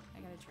 I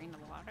gotta drain the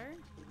water.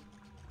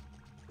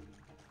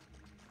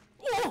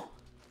 Oh!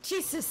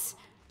 Jesus!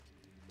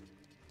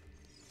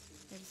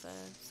 There's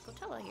a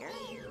Scotella here.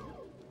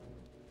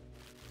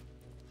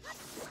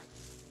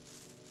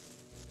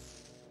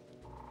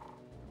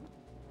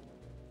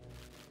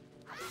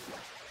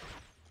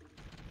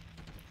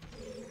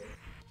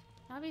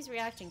 Nobby's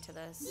reacting to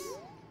this.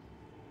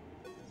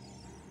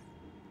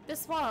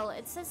 This wall,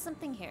 it says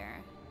something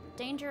here.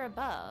 Danger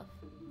above.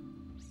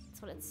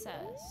 That's what it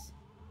says.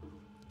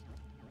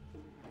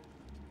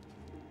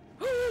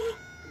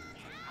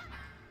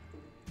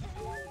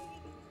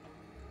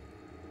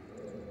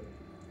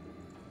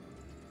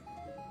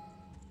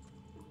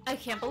 I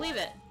can't believe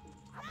it.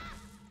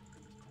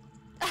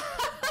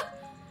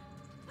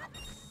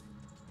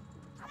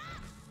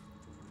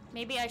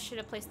 Maybe I should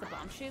have placed the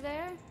bomb shoe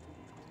there?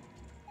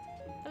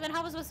 But then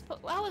how was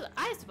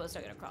I supposed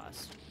to get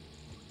across?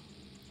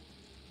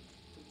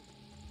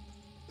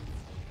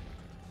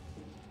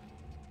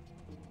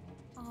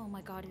 Oh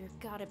my god, you've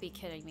gotta be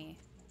kidding me.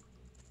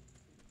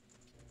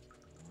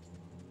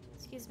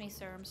 Excuse me,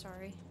 sir, I'm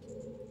sorry.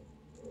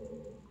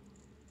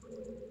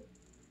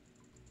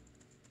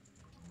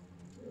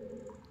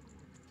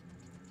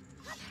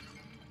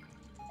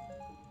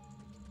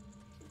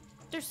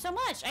 There's so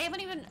much! I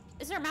haven't even...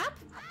 Is there a map?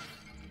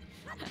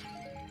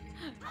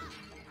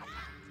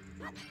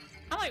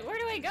 I'm like, where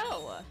do I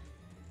go?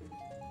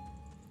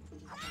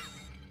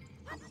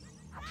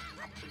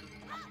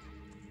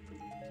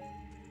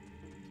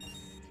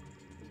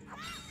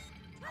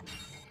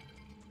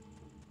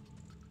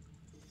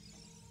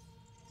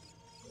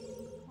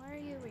 Why are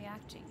you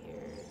reacting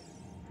here?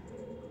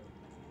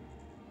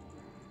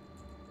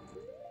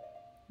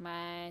 Am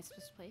I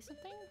supposed to play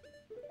something?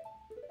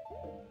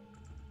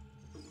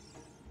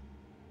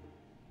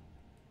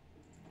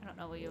 I don't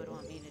know what you would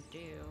want me to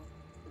do.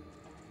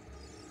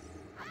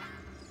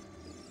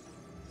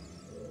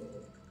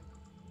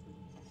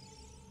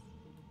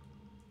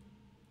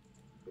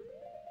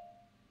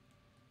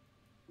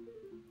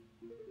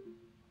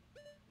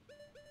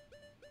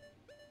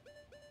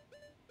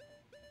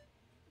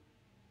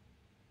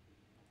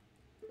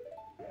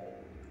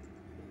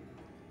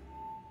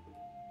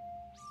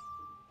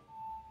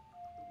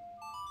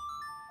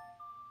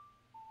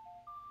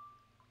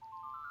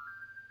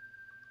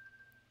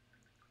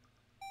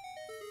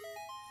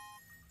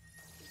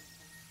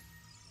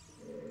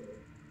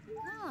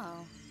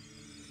 Oh.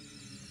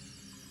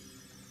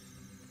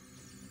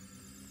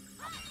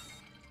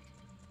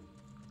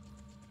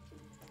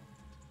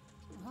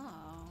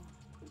 Oh.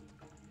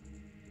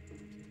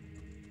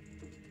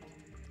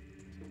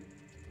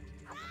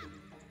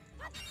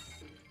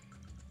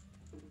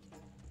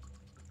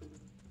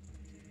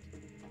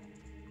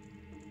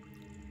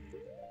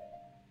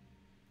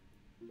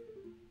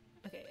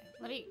 Okay,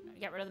 let me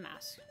get rid of the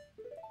mask.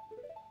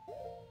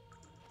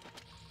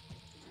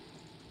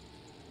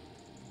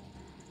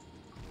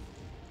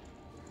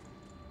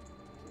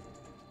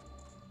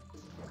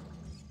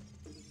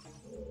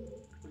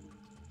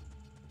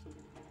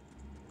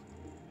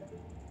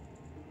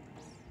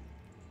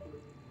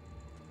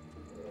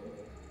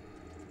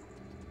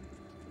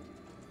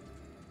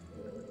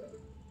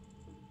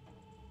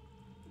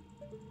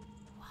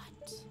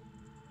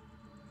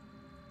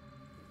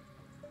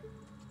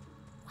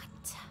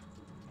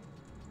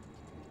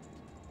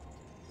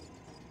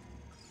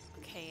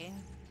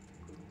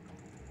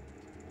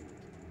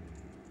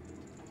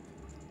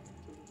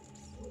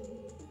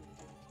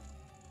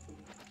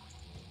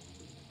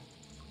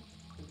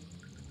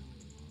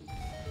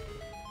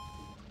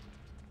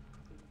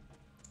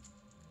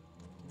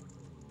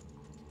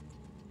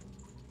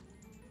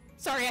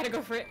 Sorry, I had to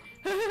go for it.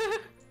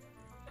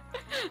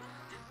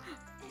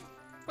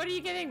 What are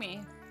you giving me?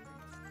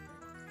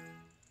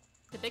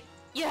 The big...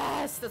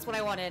 Yes! That's what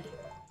I wanted.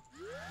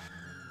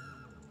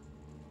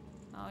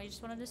 Oh, you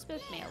just wanted to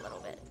spook me a little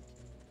bit.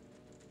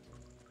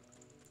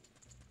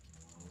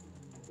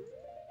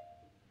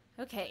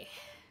 Okay.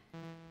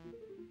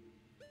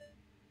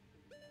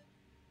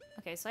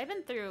 Okay, so I've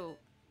been through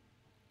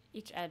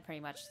each ed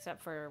pretty much,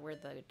 except for where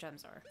the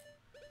gems are.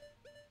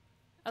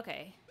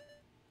 Okay.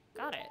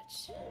 Got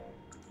it.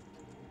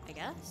 I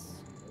guess.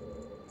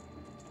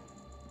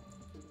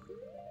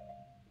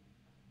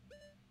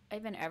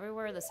 I've been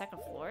everywhere the second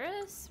floor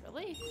is?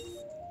 Really?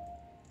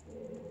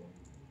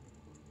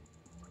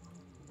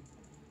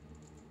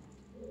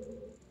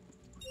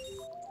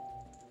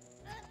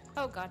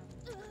 Oh god.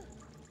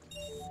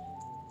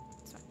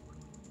 It's fine.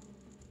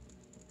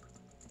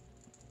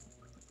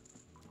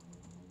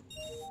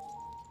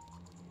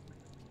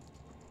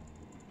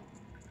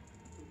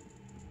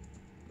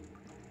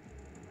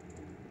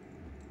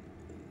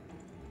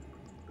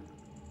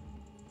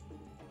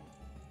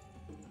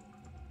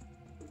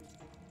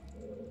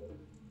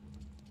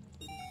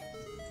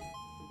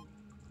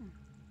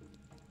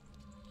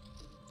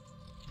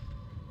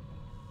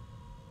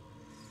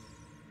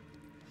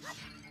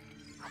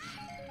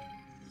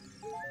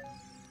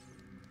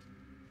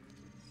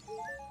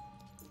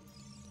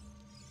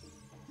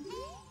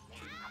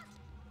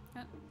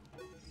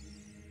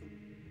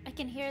 I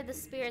can hear the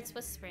spirits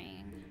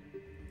whispering.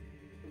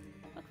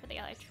 Look for the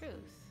eye of truth.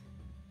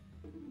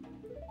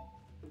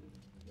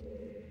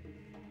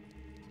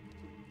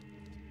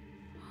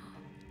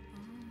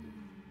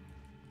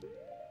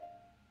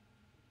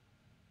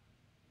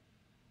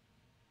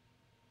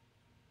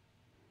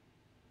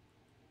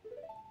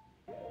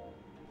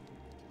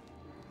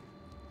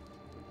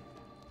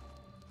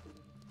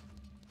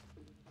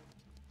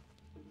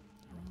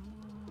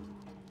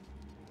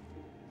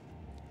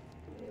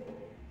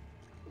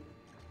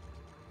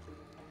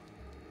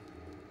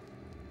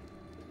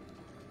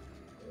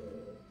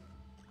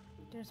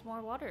 There's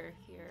more water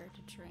here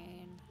to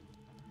drain.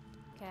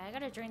 Okay, I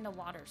gotta drain the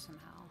water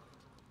somehow.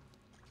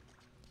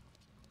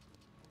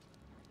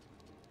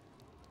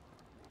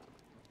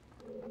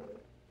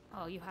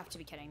 Oh, you have to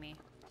be kidding me.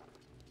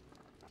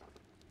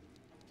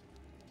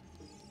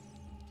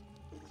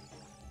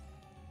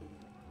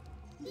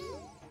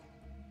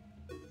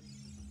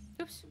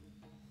 Oops.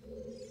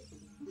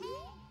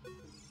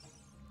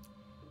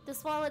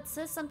 This wallet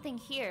says something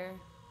here.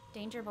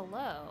 Danger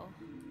below.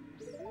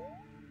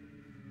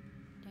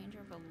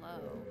 Danger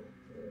below.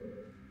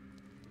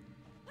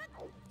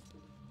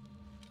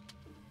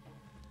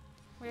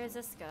 Where does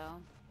this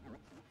go?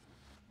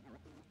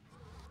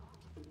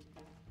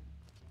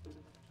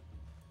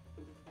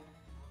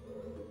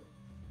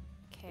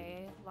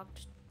 Okay,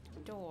 locked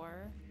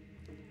door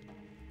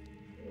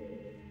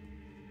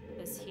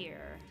is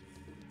here.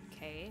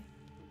 Okay.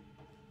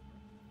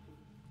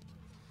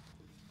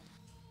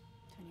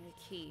 I need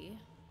a key.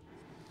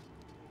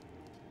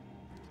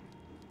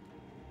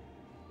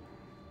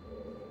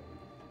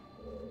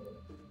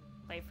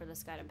 Wait for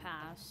this guy to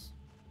pass.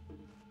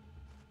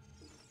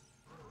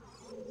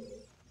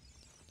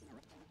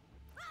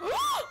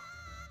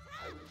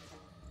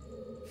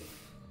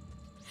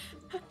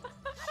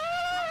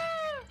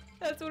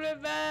 That's what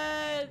it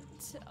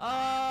meant!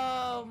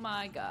 Oh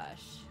my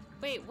gosh.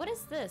 Wait, what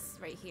is this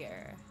right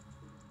here?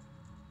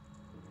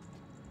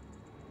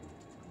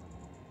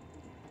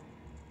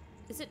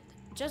 Is it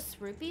just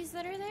rupees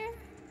that are there?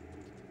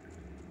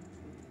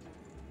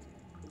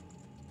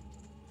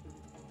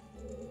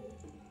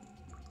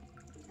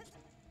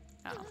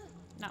 Oh,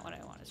 not what I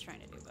was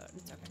trying to do, but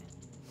it's okay.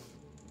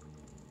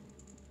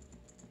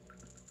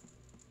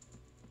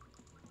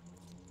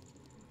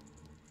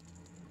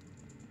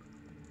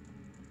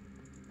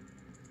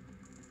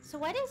 So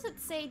why does it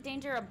say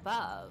danger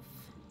above?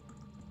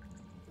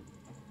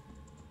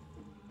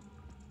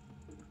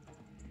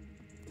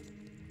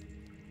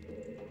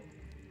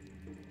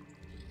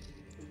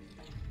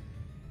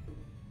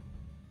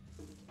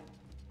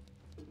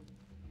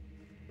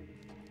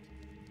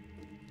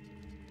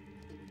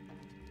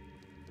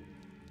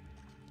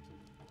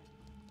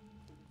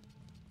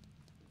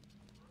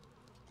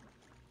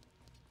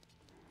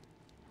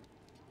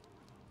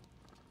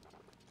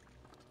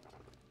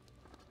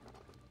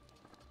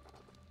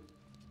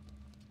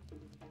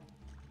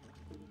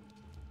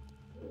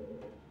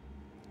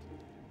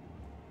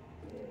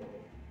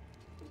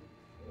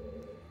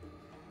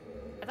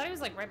 I thought he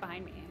was like right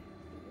behind me.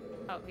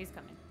 Oh, he's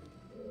coming.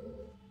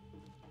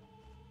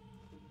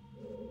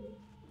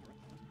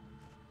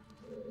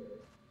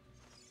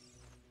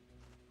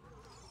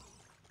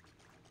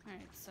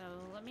 Alright, so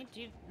let me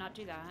not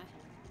do that.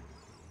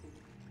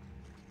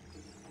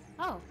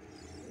 Oh!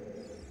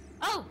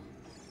 Oh!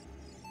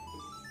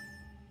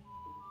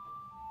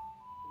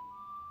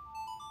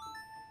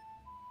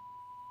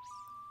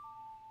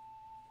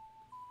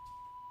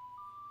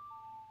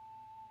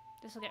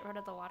 This will get rid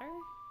of the water?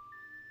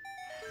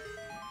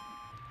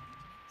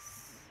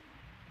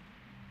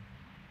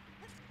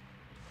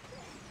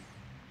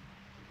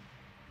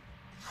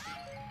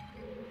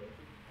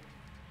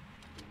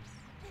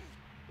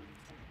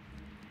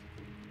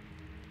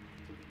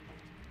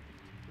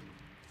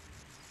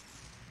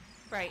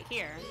 Right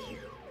here.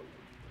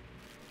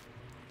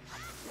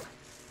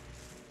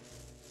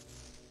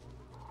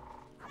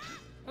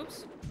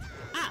 Oops.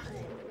 Ah!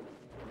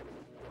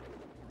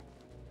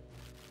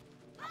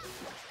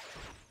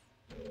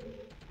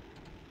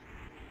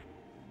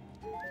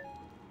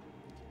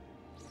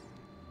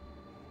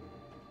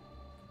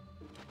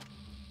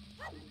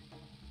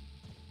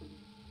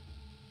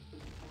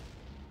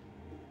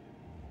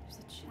 There's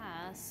a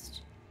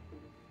chest.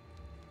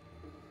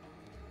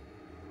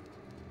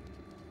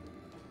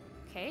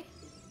 Okay.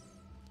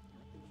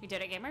 We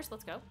did it, gamers.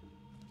 Let's go.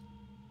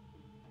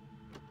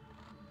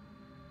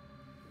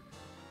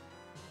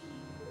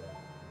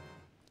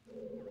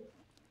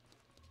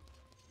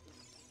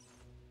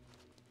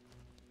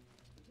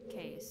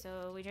 Okay,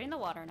 so we drain the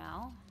water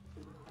now.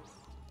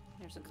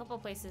 There's a couple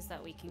places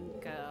that we can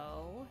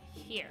go.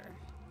 Here.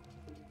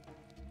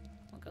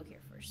 We'll go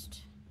here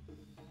first.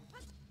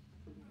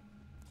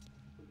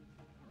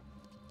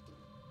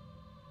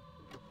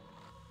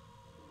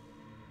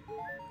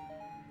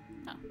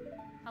 Oh,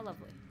 how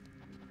lovely.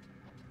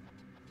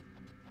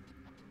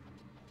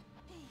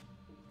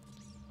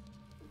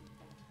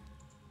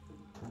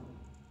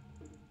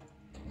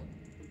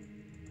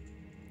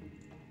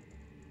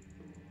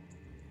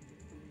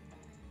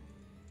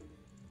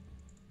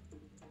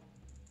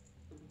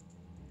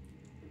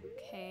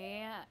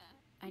 Okay,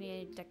 I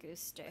need a Deku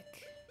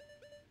stick.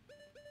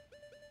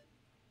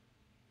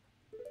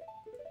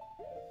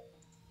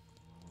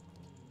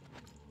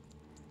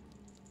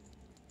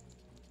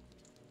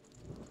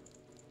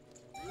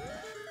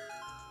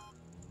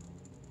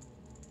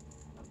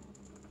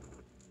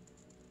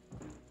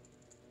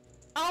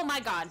 Oh my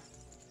god.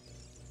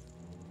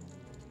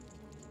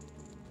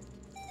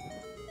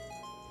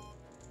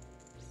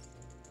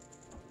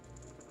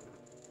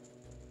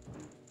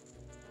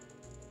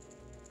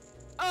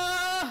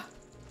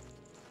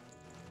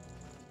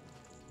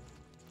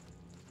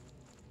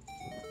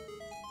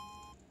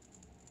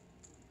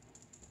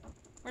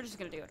 We're just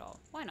gonna do it all.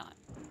 Why not?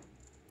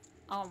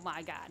 Oh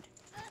my god.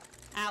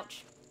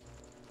 Ouch.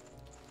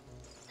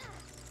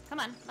 Come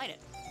on, light it.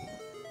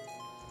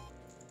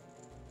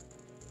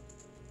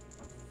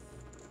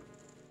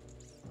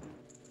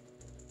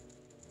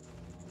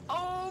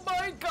 Oh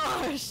my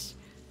gosh!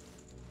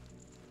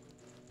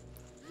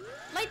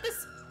 Light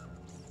this!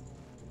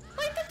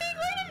 Light the thing,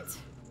 light it!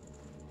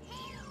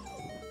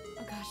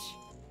 Oh gosh.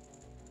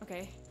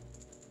 Okay.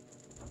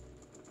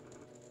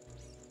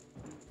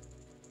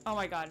 Oh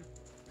my god.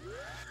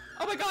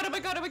 Oh my god, oh my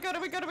god, oh my god, oh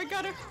my god, oh my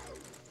god!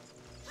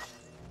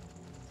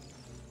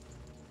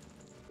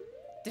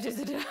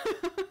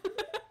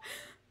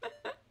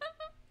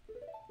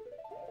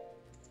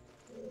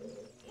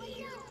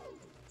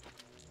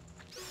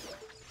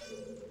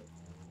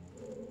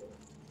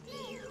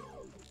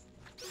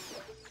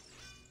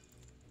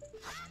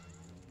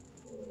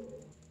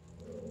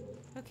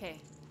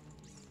 Okay.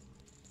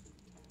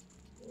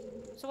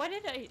 So why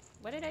did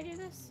I do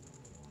this?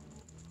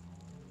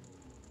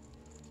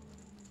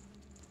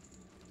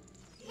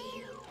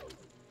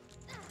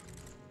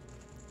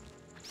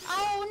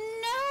 Oh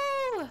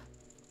no!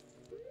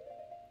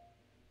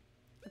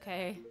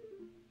 Okay.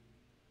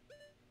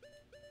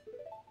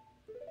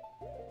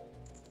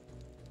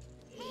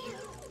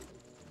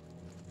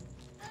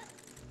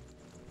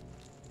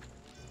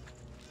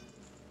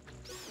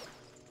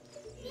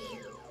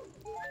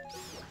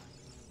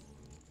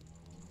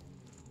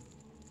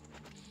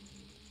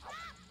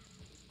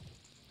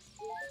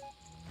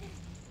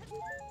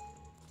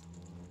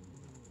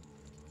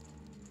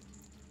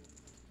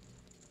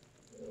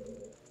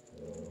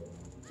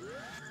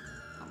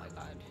 Oh my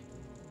god.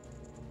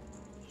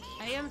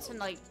 I need him to,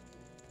 like,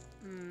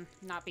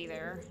 not be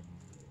there.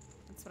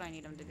 That's what I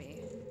need him to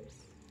be.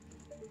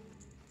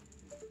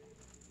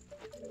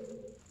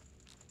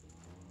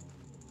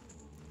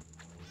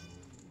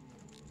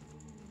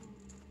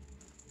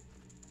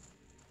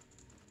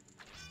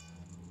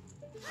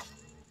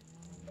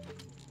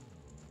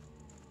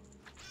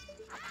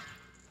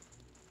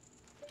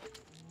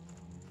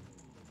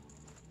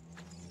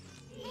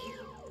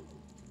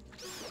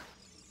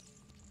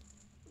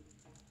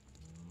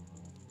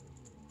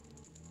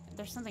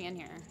 There's something in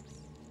here.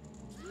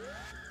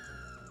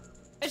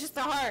 It's just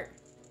a heart.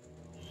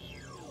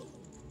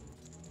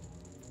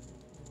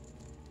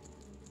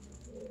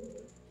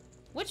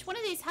 Which one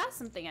of these has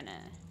something in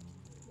it?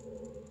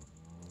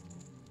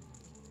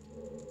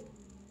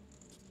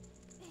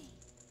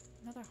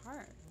 Another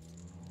heart.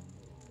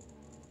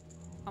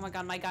 Oh my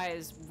god, my guy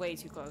is way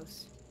too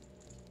close.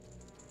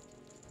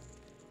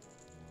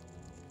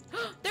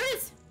 There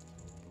is!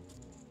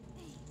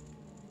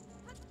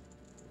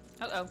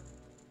 Uh-oh.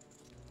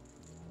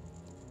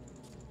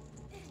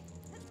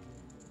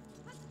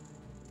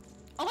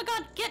 Oh my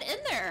god, get in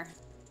there!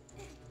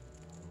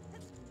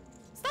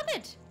 Stop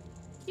it!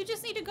 You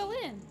just need to go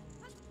in.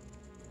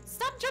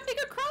 Stop jumping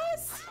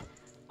across!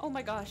 Oh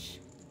my gosh.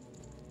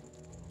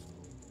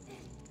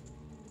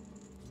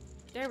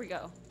 There we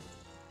go.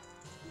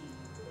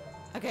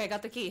 Okay, I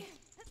got the key.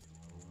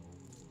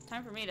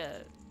 Time for me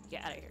to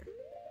get out of here.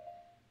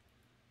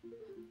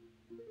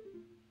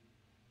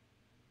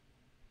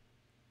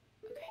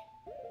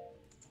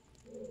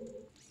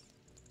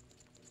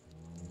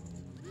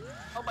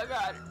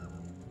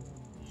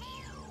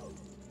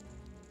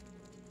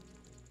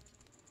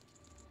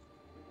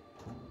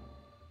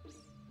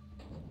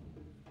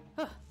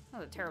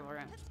 was a terrible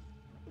room.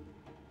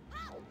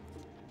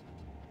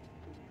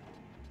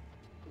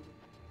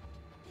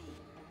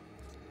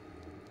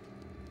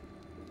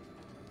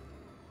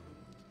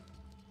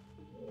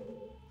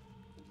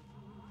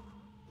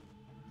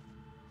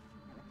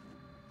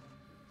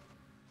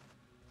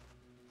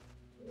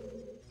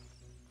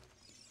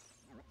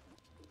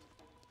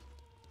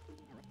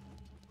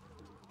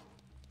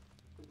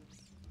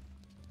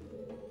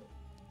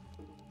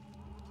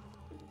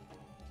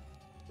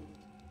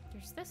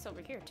 There's this over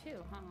here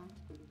too, huh?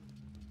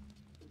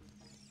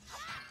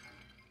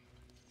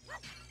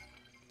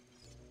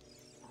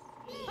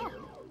 Oh.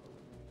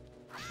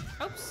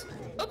 Oops.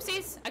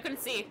 Oopsies! I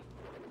couldn't see.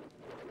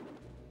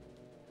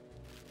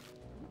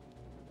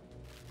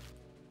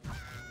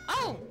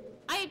 Oh!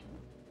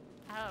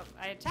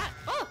 I attacked.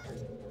 Oh!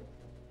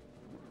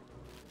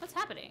 What's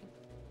happening?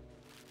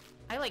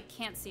 I like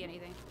can't see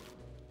anything.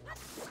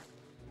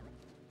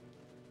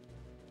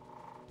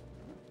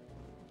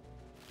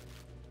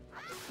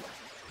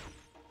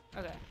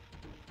 Okay.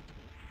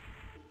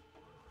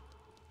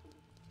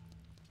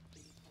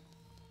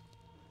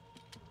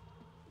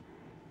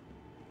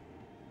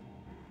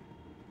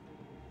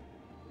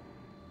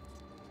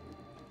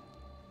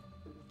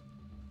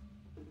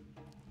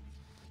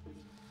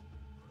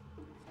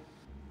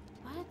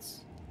 What?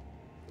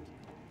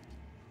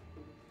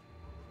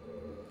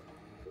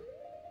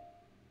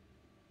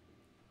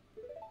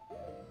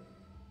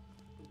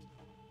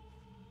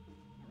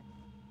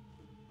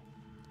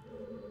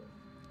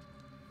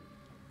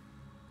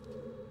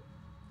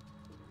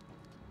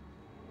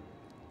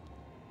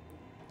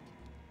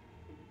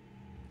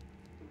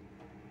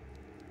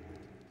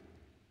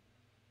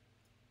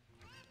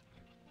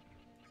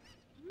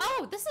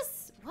 Oh, this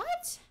is...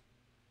 what?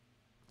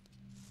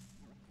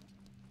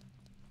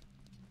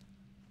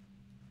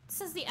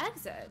 This is the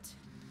exit.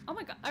 Oh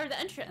my god, or the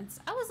entrance.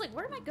 I was like,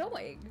 where am I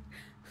going?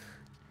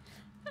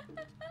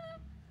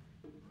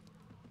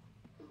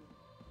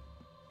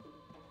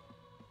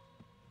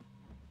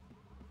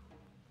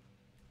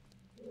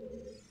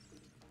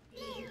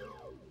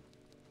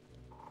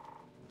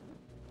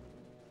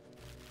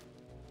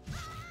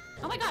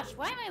 Oh my gosh,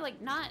 why am I like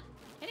not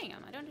hitting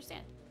him? I don't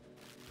understand.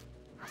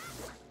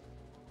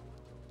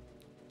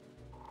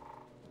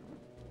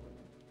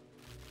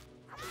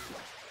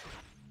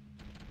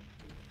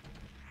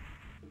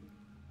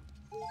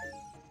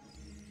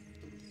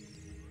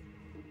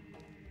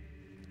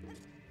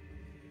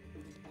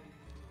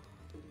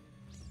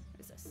 What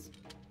is this?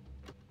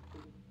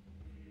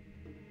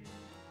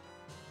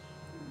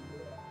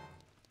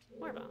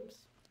 More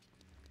bombs.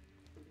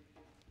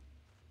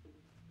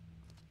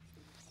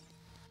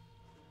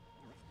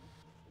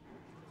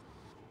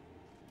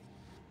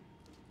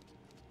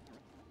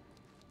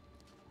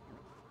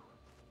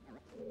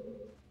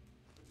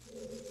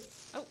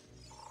 Oh.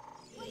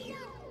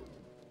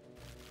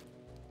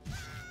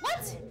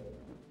 What?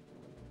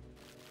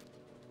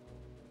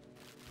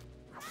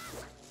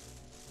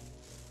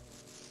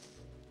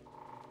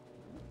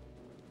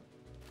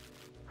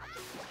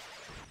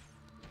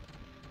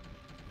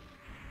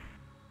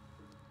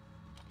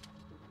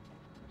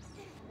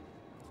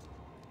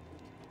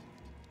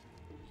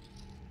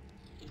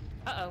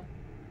 Uh-oh.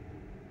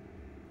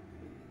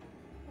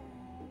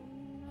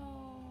 Oh, no.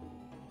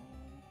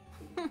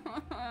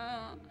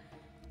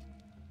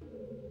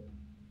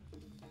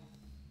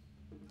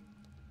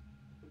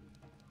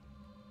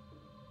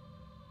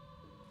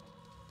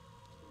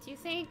 Do you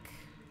think...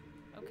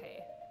 okay.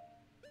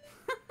 You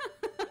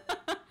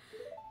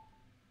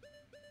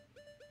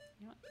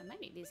know what? I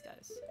might need these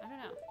guys. I don't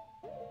know.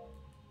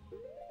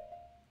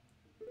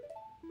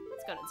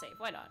 Let's go and save.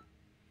 Why not?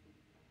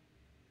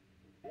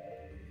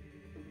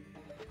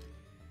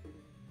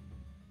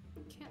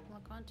 Can't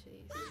lock onto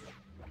these.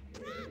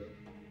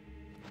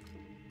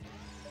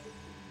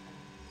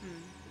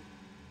 Hmm.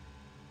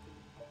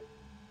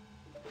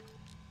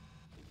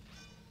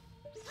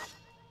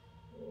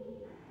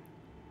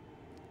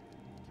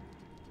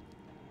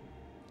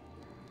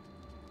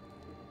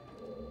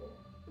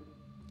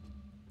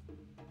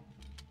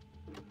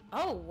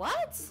 Oh,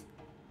 what?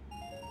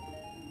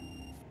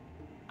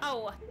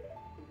 Oh.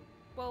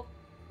 Well,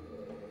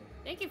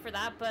 thank you for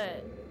that,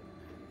 but...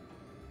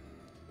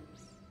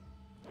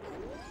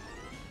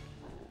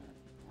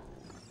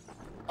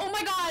 oh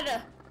my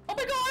god! Oh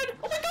my god!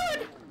 Oh my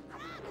god!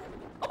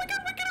 Oh my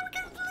god, let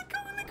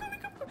go,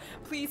 let go.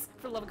 Please,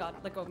 for the love of God,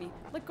 let go of me.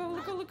 Let go,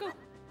 let go, let go.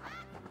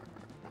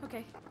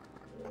 Okay.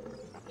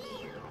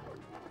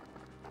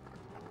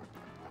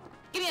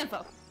 Give me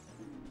info.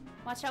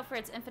 Watch out for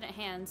its infinite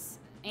hands.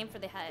 Aim for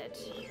the head.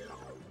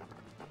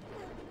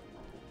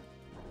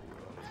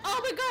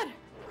 Oh my god!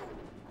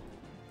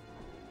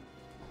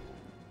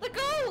 Let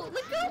go!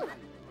 Let go!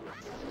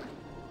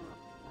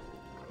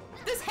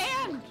 This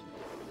hand!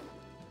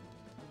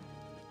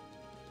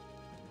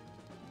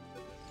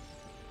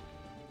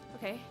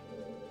 Okay.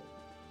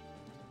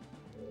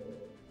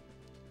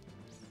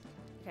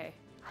 Okay.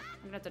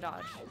 I'm gonna have to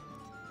dodge.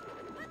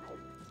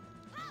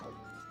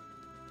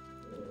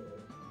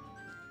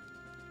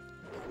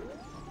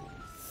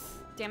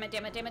 Damn it,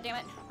 damn it, damn it, damn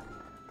it.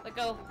 Let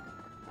go.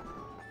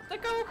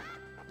 Let go!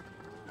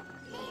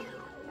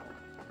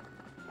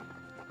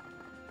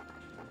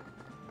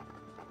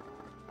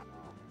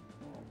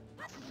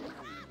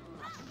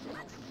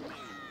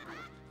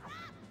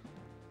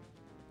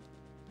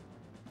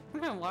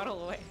 I'm gonna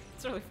waddle away.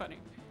 It's really funny.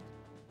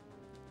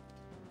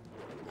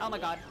 Oh my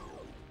god.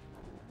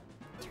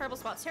 Terrible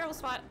spot, terrible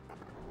spot.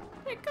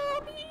 Let go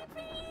of me,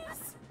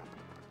 please!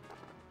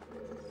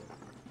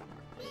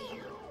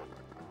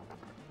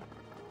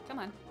 Come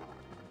on.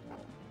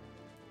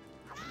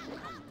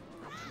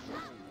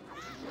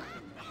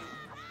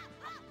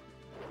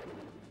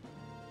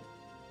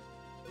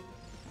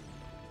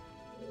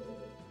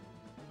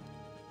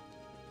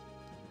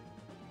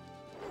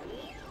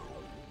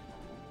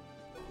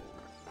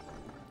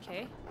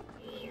 Okay.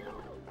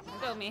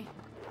 Let go of me.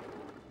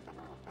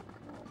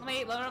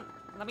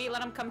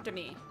 Let him come to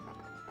me.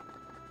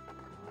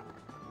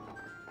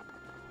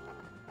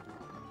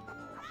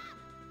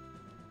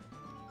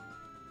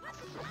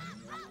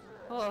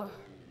 Oh.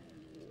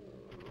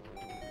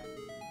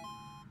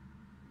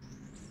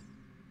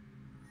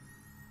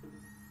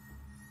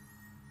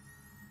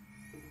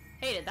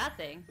 Hated that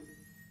thing.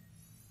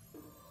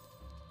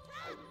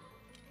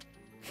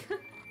 I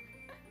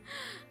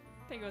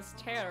think it was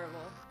terrible.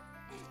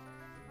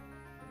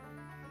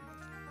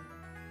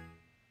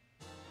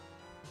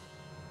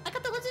 I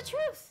got the lips of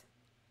truth!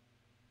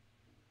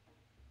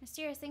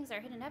 Mysterious things are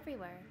hidden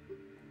everywhere.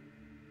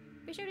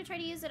 Be sure to try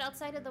to use it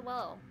outside of the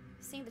well.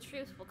 Seeing the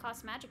truth will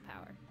cost magic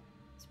power.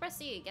 So press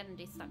C again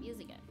and stop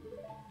using it.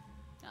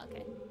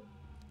 Okay.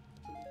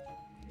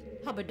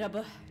 Hubba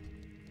dubba.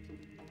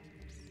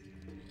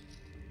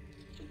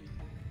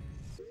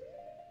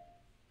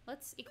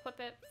 Let's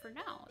equip it for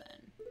now,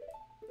 then.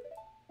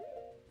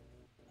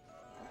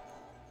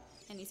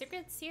 Any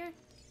secrets here?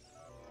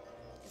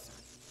 Guess not.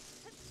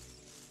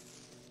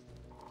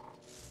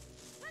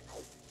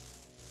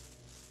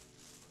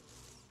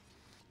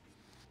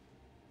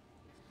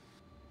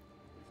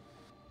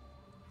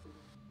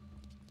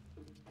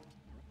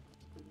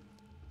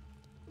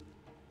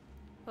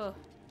 Oh.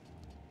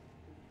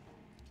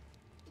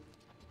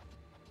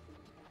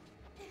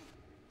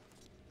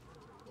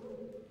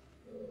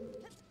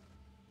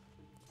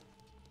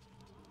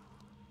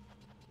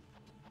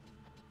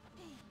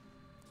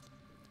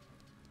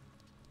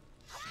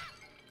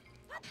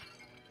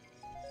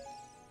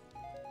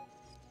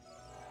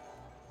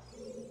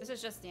 This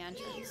is just the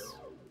entrance.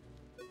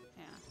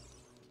 Yeah.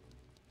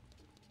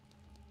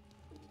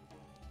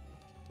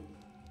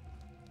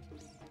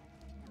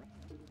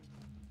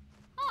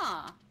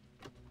 Huh.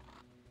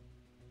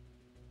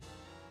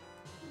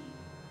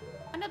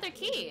 Another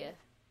key.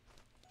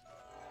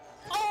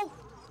 Oh!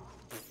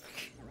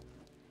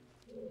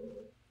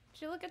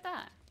 Did you look at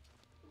that?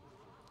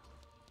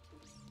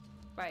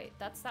 Right,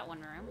 that's that one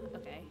room.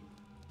 Okay.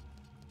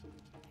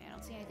 Okay, I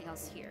don't see anything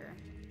else here.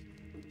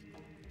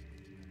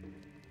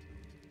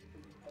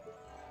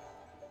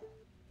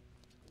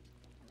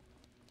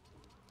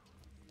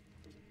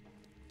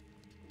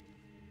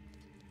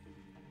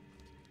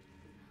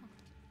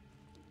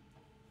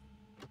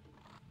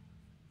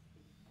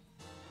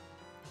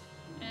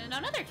 And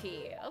another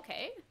key.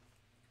 Okay.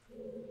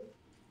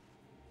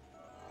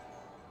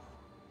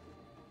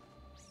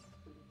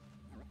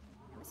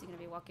 Is he gonna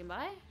be walking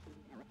by?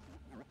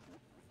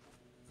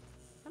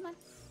 Come on.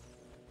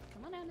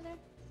 Come on out of there.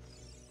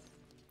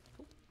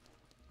 Cool.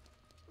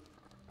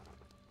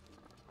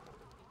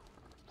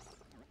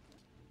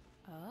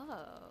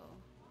 Oh.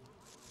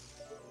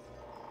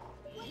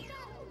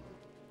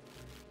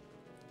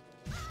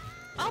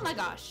 Oh my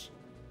gosh.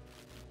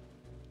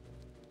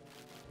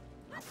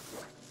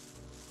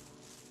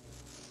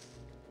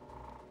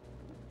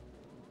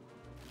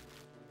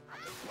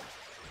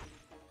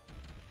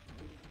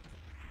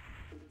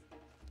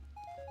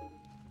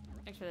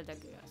 Thanks for the deck,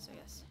 so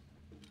yes.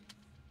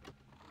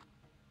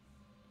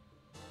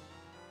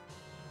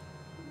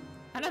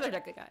 Another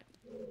deck guide.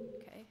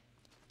 Okay.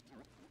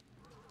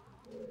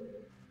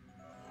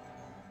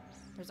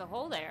 There's a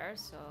hole there,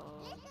 so...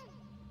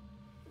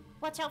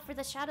 Watch out for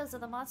the shadows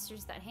of the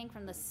monsters that hang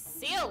from the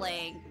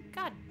ceiling!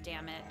 God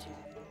damn it.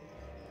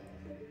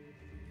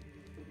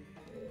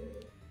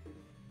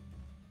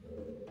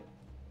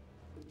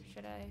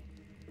 Should I?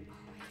 Oh,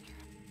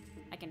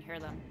 I can hear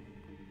them.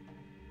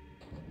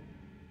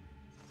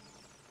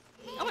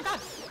 Oh my god!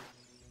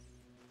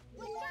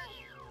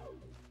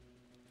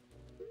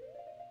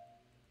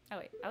 Oh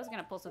wait, I was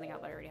gonna pull something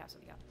out, but I already have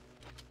something out.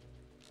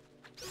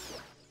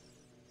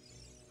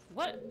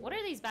 What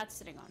are these bats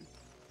sitting on?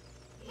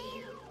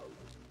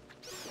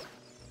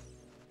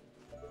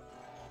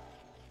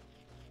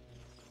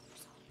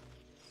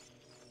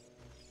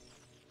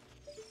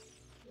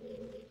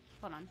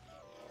 Hold on.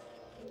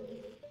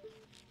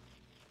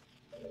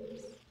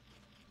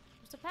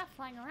 There's a bat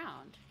flying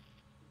around.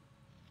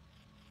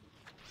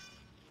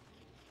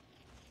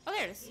 Oh,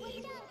 there it is.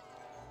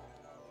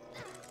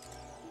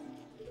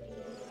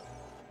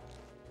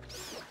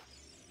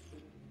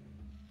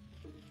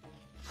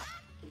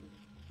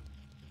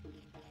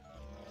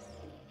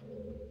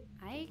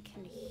 I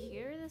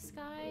this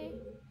guy.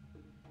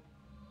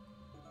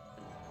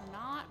 But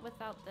not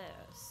without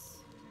this.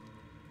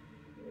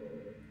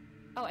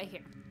 Oh, I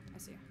hear. I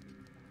see.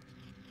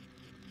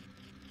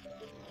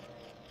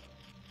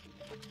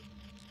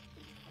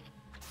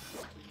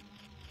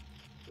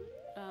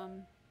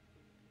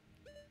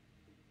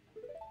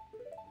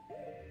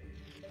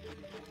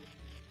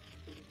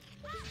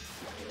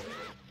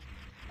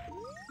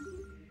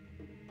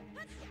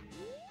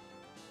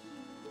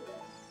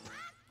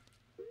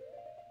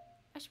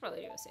 I should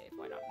probably do a save.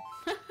 Why not?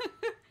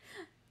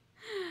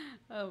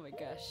 Oh my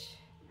gosh.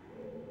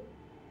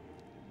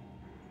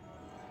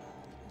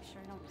 Make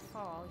sure I don't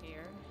fall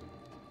here.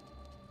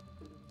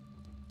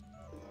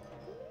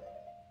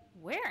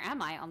 Where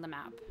am I on the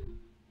map?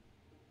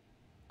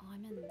 Oh,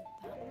 I'm in that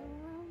little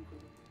room?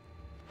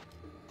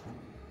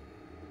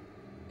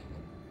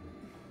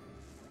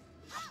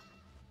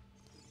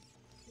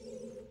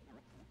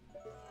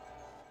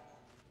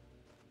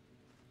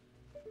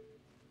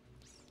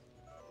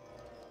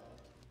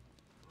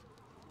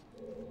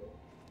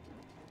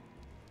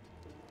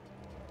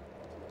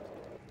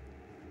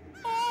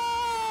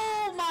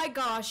 Oh my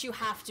gosh, you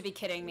have to be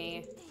kidding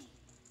me.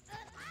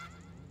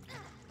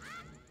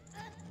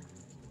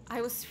 I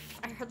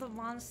heard the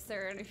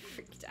monster and I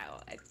freaked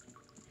out.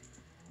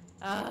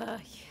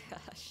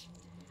 Gosh.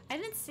 I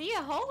didn't see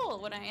a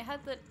hole when I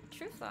had the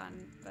truth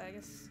on, but I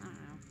guess, I don't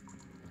know.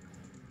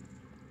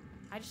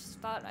 I just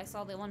thought I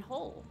saw the one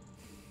hole.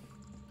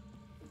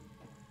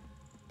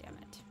 Damn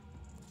it.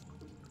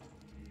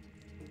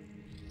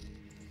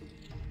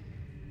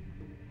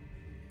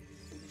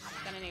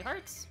 Got any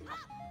hearts?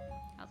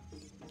 I'll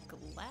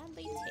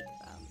gladly take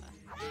them.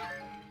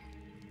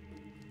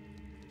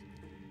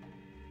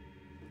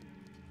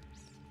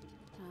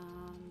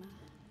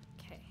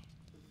 Okay.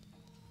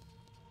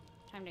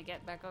 Time to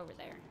get back over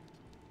there.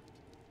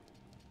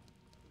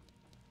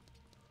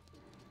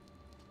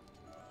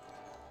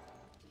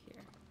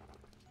 Here.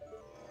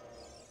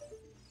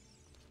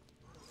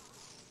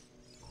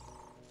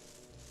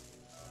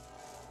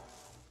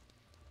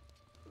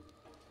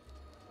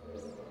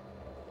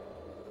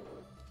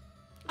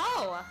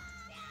 Oh!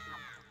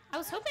 I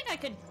was hoping I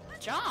could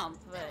jump,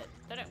 but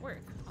that didn't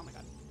work. Oh my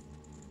god.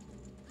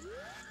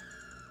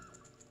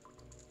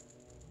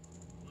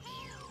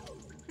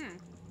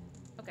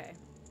 Okay.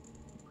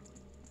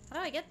 How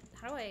do I get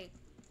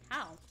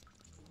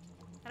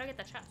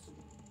the chest?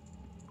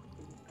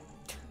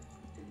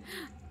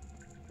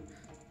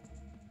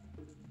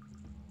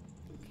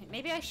 Okay,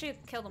 maybe I should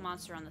kill the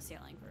monster on the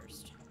ceiling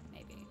first.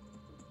 Maybe.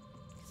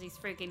 Because he's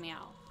freaking me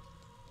out.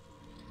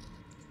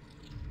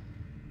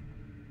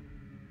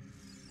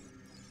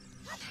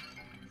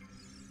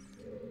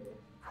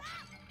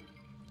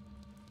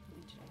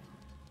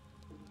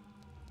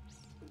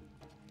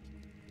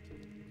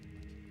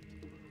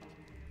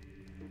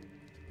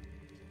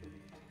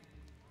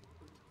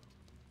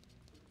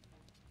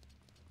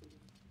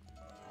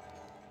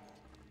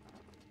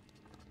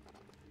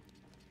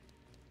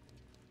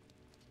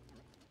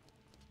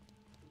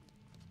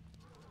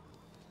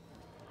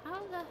 How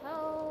the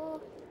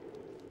hell?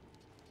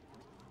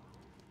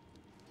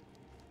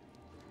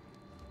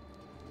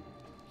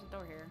 There's a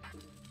door here.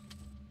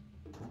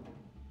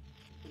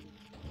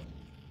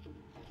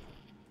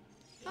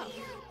 Oh.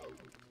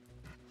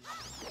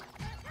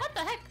 What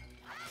the heck?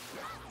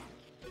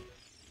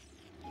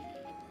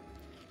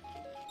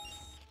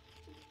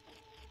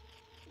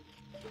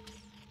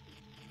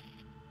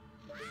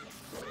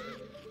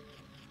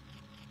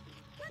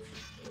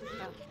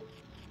 Oh.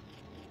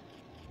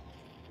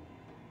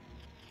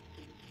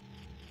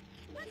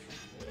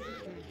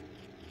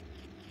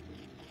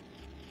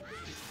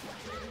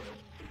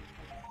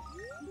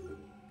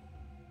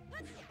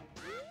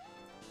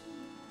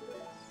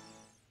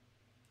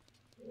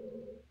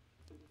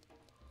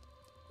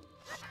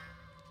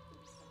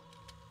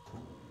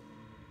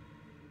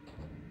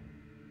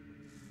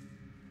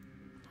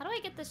 How do I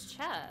get this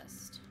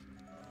chest?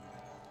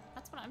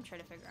 That's what I'm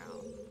trying to figure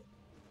out.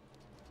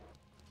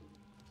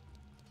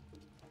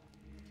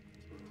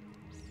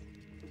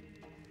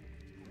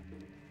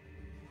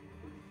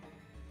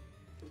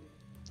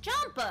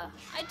 Jump!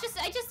 I just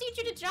need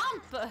you to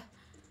jump!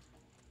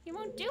 You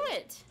won't do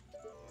it!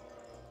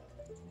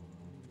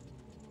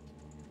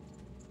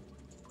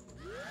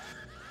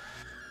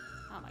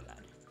 Oh my god.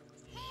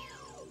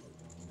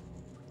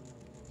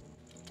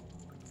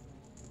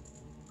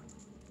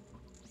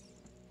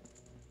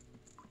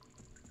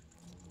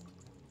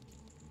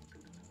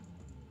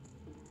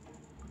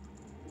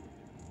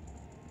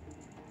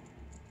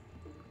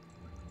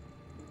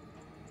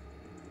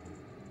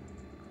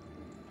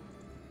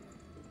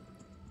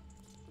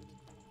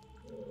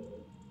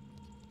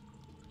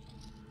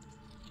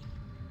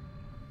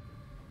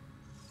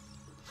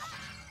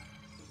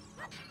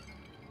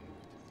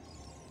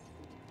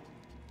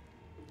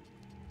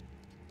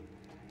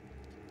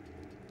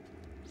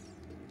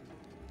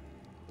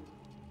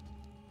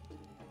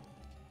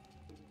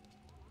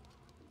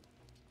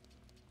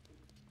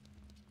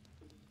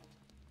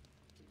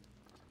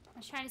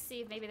 I was trying to see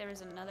if maybe there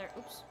was another,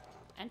 oops,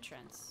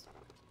 entrance.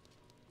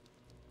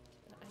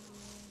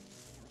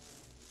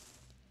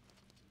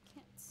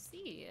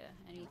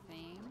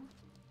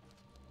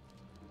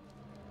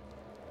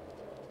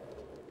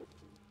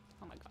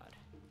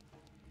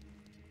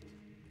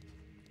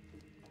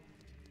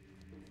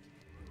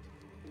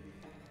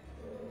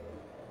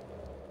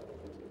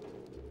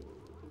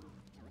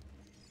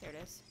 there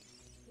it is.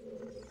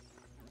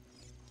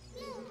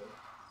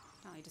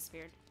 Oh, he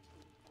disappeared.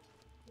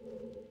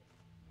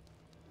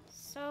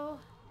 So,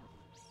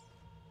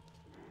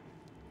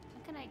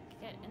 how can I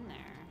get in there?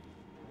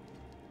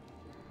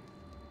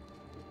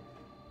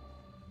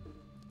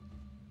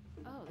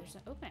 Oh, there's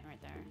an opening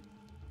right there.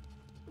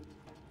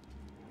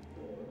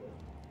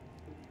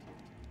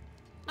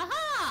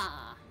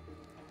 Aha!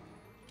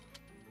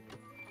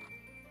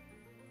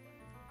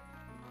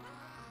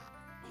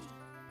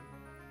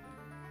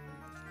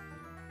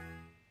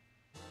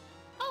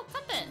 Oh,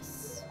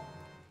 compass!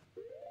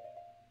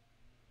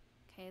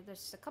 Okay,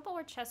 there's a couple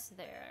more chests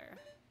there.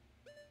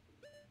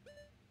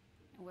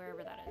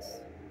 Wherever that is.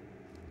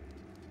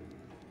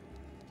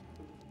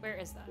 Where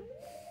is that?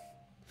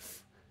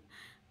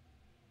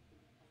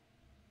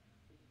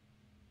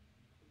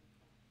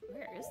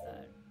 Where is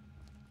that?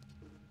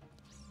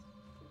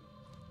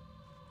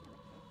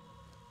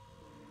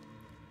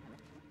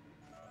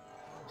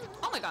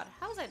 Oh my god,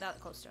 how was I that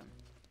close to him?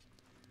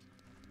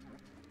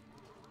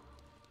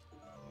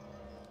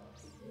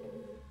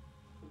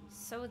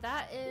 So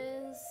that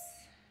is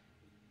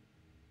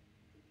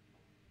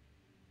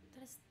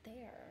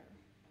there.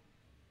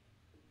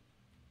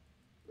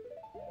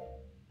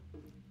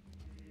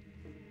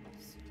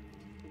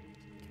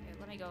 Okay,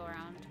 let me go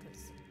around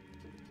because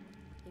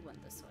he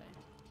went this way.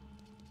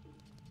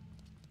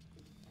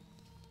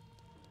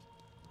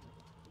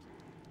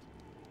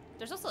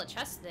 There's also a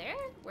chest there,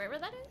 wherever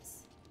that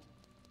is.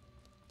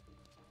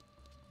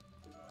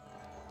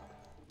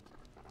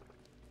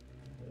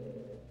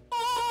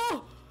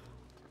 Oh!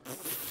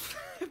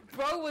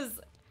 Bro was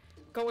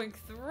going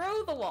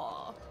through the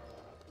wall.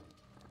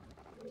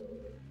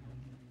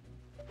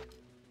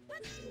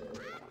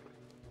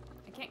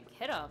 I can't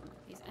hit him.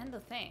 He's in the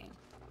thing.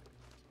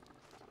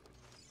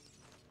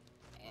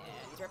 And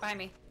he's right behind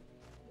me.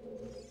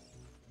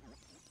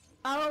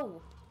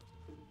 Oh!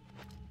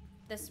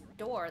 This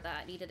door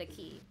that needed a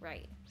key,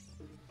 right.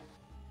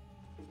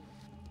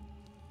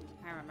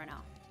 I remember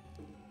now.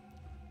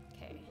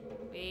 Okay.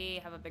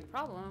 We have a big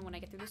problem when I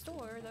get through this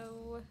door,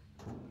 though.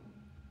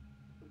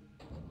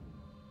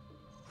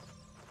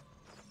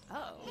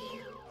 Oh.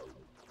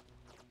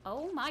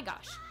 Oh my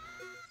gosh.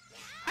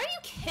 Are you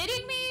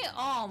kidding me?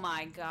 Oh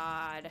my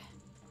god.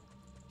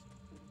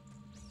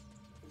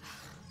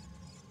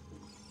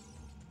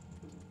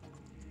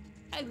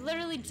 I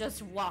literally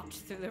just walked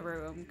through the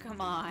room.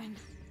 Come on.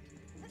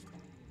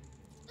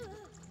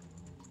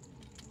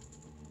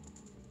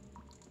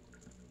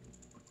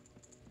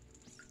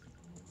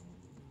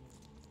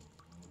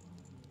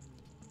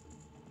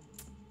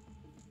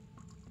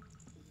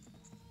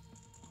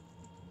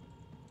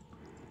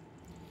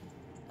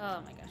 Oh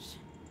my gosh.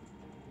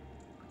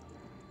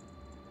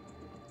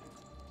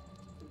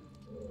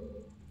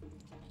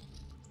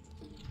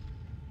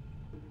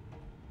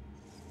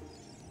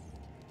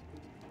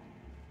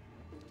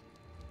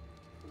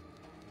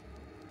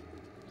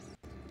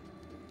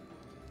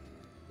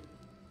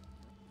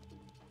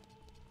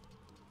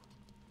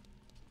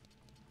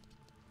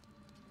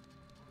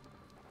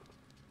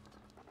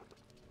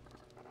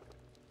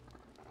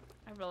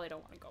 I really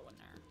don't want to go in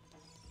there.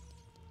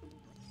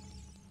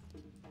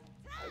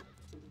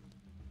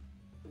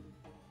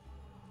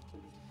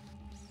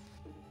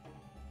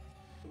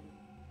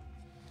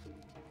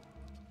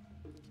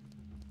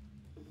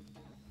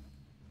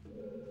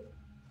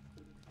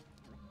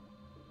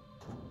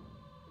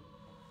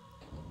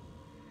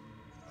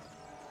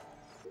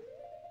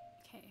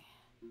 Okay.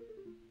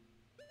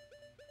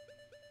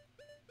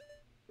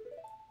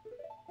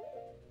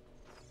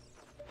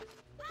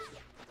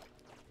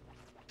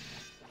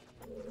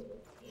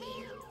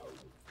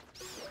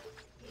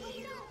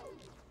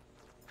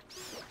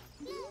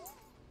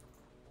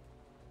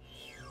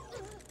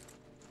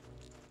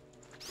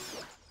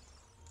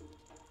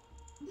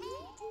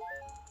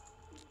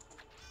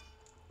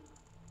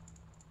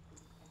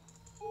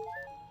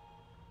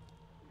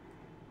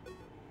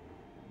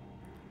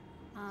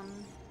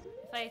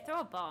 If I throw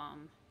a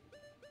bomb,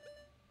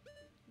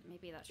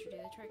 maybe that should do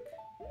the trick.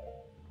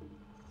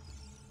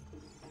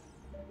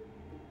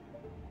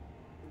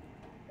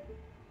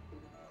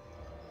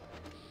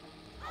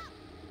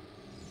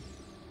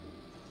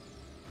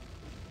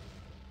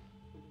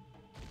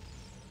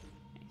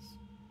 Nice.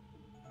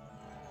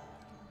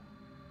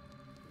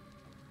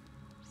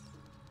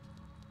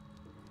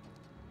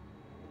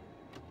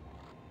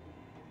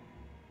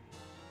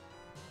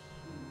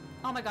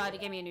 Oh my god, he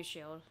gave me a new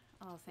shield.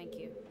 Oh, thank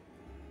you.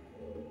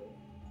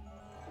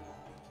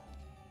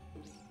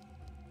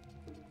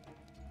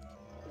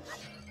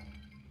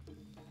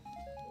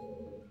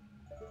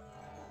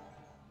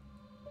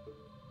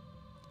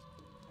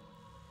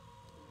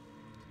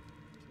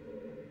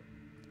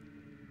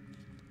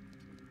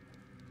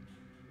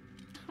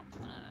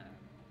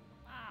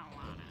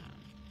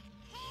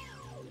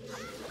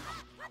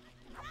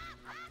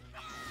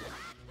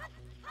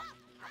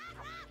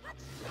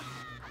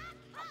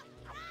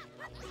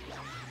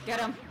 Get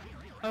him!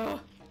 Oh.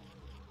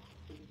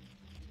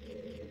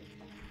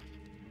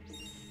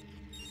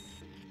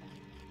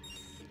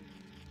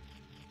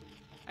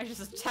 I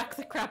just attacked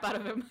the crap out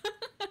of him.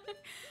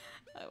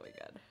 Oh my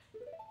god.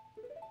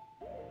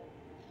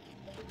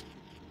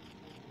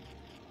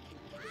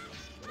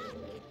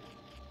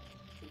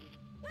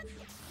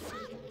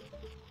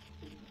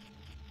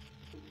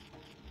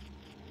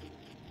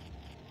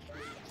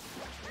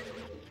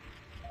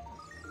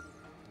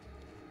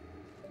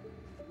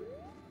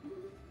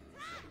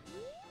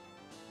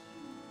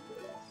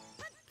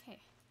 Okay.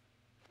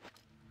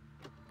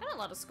 Got a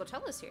lot of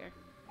Scotellas here.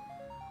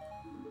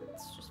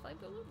 Let's just fight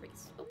Blue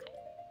Priest. Okay.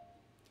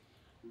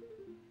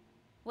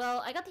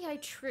 Well, I got the Eye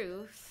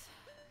Truth.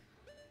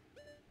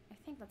 I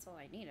think that's all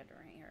I needed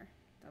right here.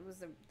 That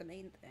was the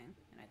main thing.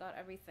 And I got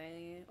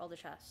everything, all the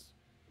chests,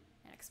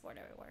 and explored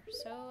everywhere.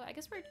 So I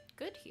guess we're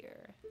good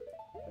here.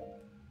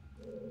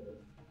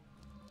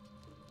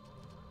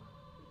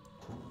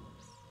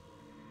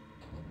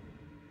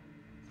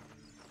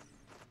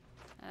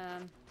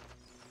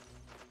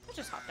 Let's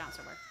just hop down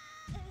somewhere.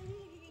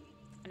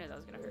 I knew that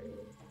was gonna hurt.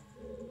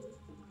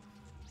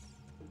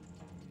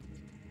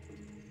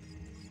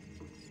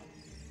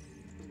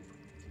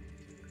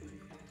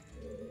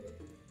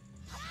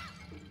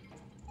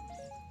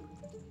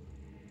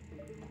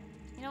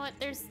 You know what?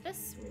 There's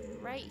this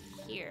right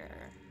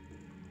here.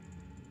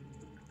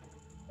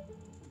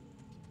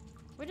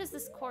 Where does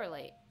this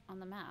correlate on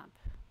the map?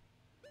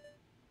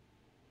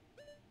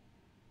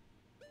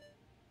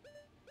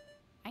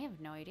 I have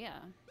no idea.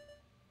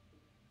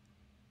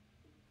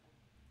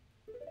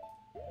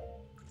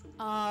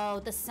 Oh,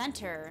 the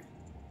center.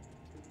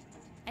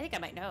 I think I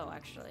might know,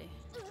 actually.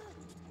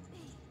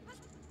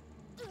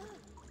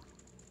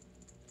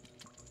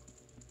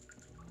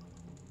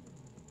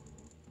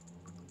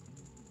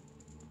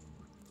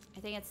 I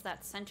think it's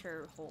that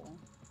center hole.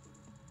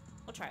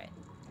 We'll try it.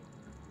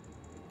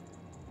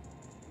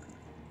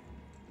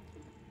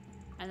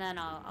 And then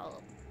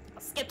I'll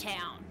skip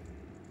town.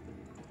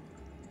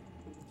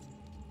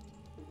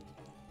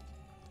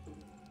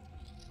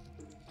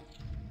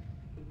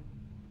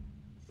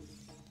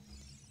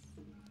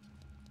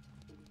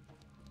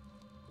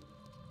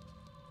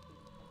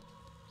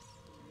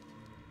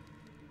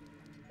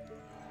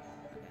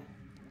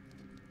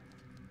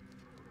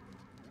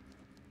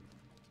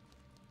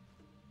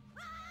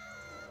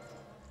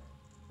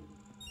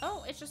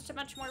 Oh, it's just a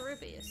bunch more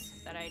rupees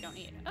that I don't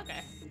need.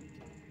 Okay.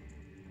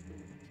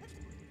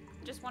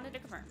 Just wanted to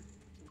confirm.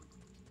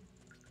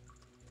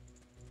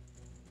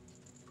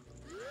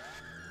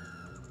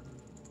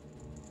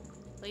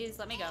 Please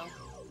let me go.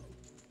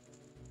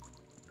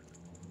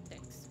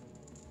 Thanks.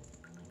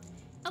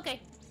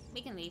 Okay,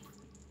 we can leave.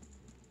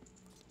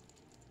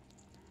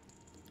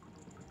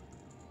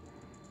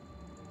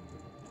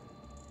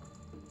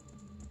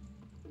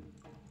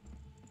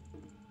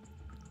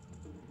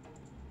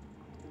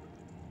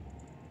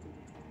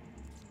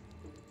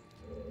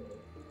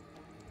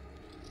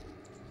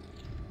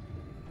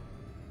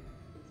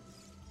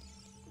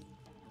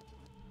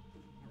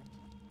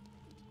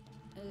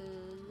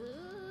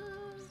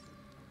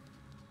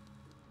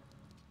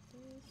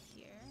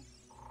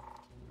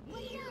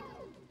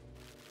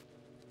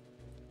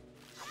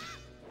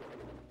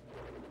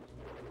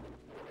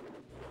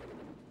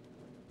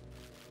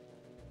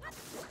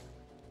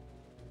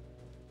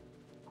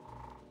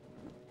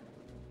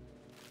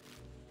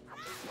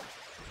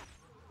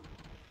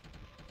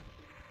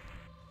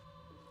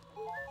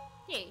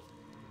 Yay.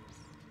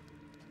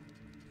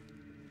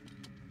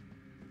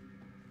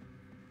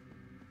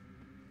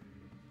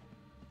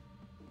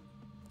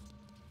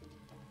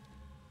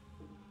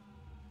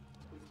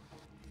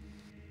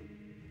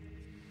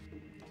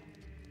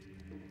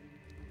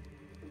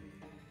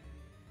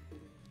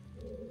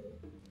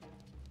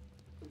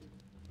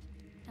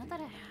 Now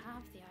that I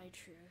have the Eye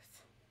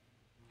Truth.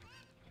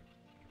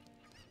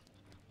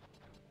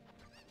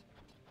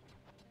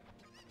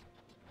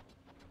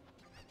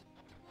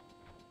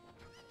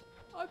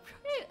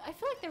 I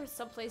feel like there was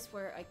some place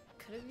where I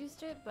could have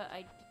used it, but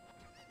I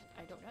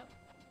don't know.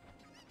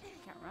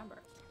 Can't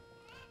remember.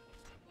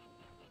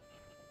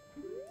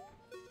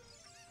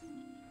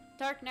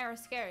 Dark, narrow,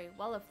 scary.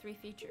 Well of 3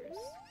 features.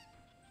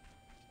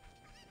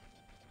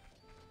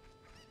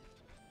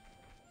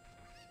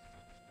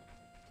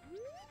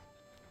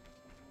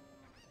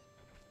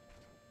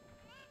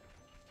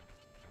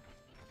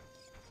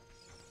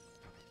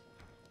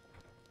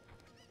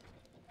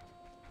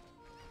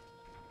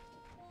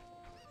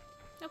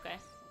 Okay.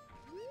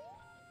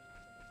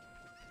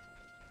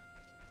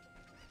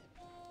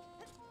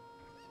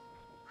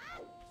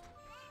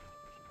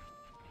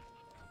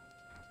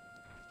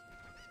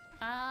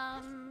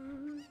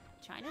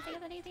 Trying to think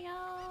of anything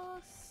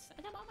else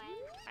at the moment.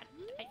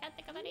 I can't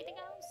think of anything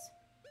else.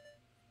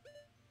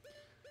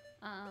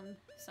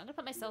 So I'm gonna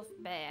put myself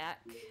back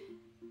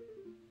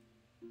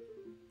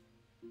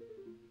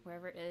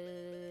wherever it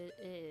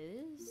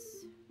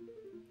is.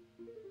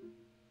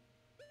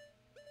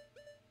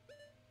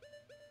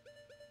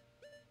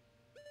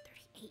 I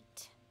have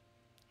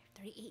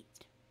 38.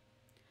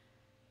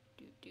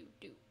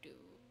 Do.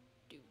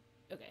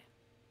 Okay.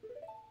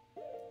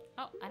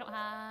 Oh, I don't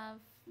have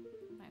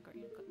my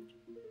Ocarina equipped.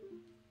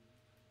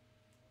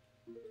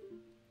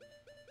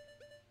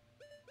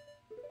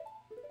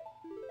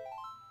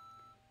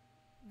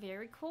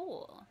 Very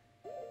cool.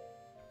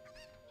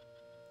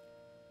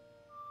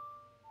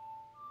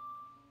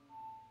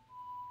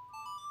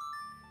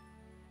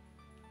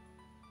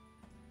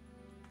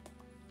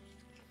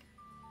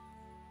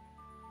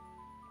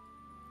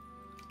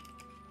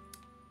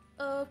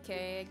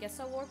 Okay, I guess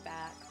I'll warp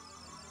back.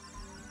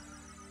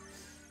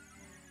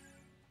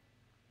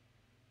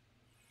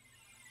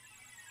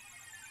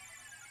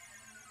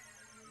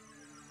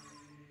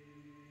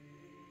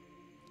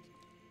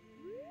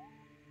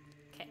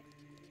 Okay.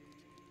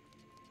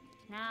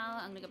 Now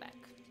I'm gonna go back.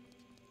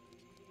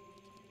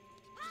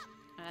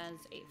 As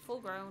a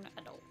full-grown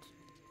adult.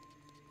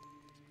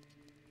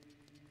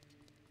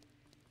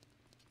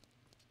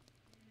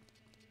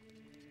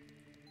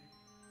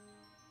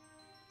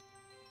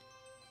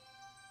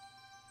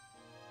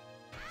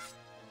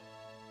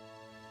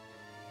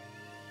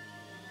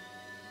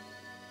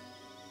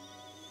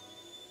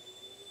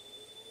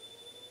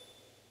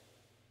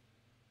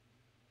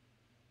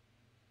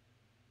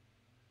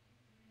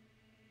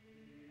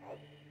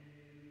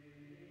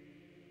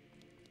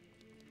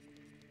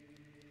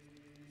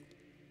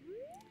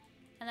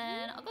 And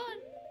then I'll go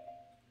and...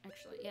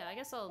 Actually, yeah, I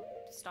guess I'll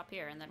stop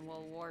here and then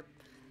we'll warp...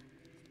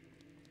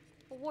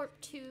 We'll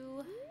warp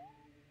to...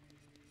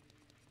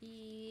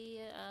 the,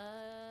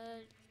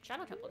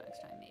 Shadow Temple next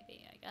time,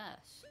 maybe, I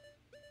guess.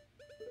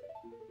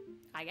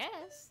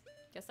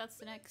 Guess that's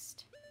the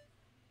next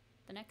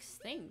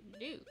thing to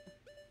do.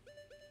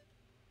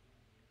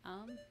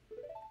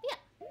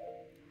 Yeah.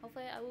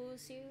 Hopefully I will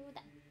see you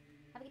then.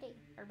 Have a good day,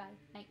 or bye,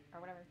 night, or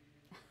whatever.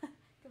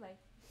 Goodbye.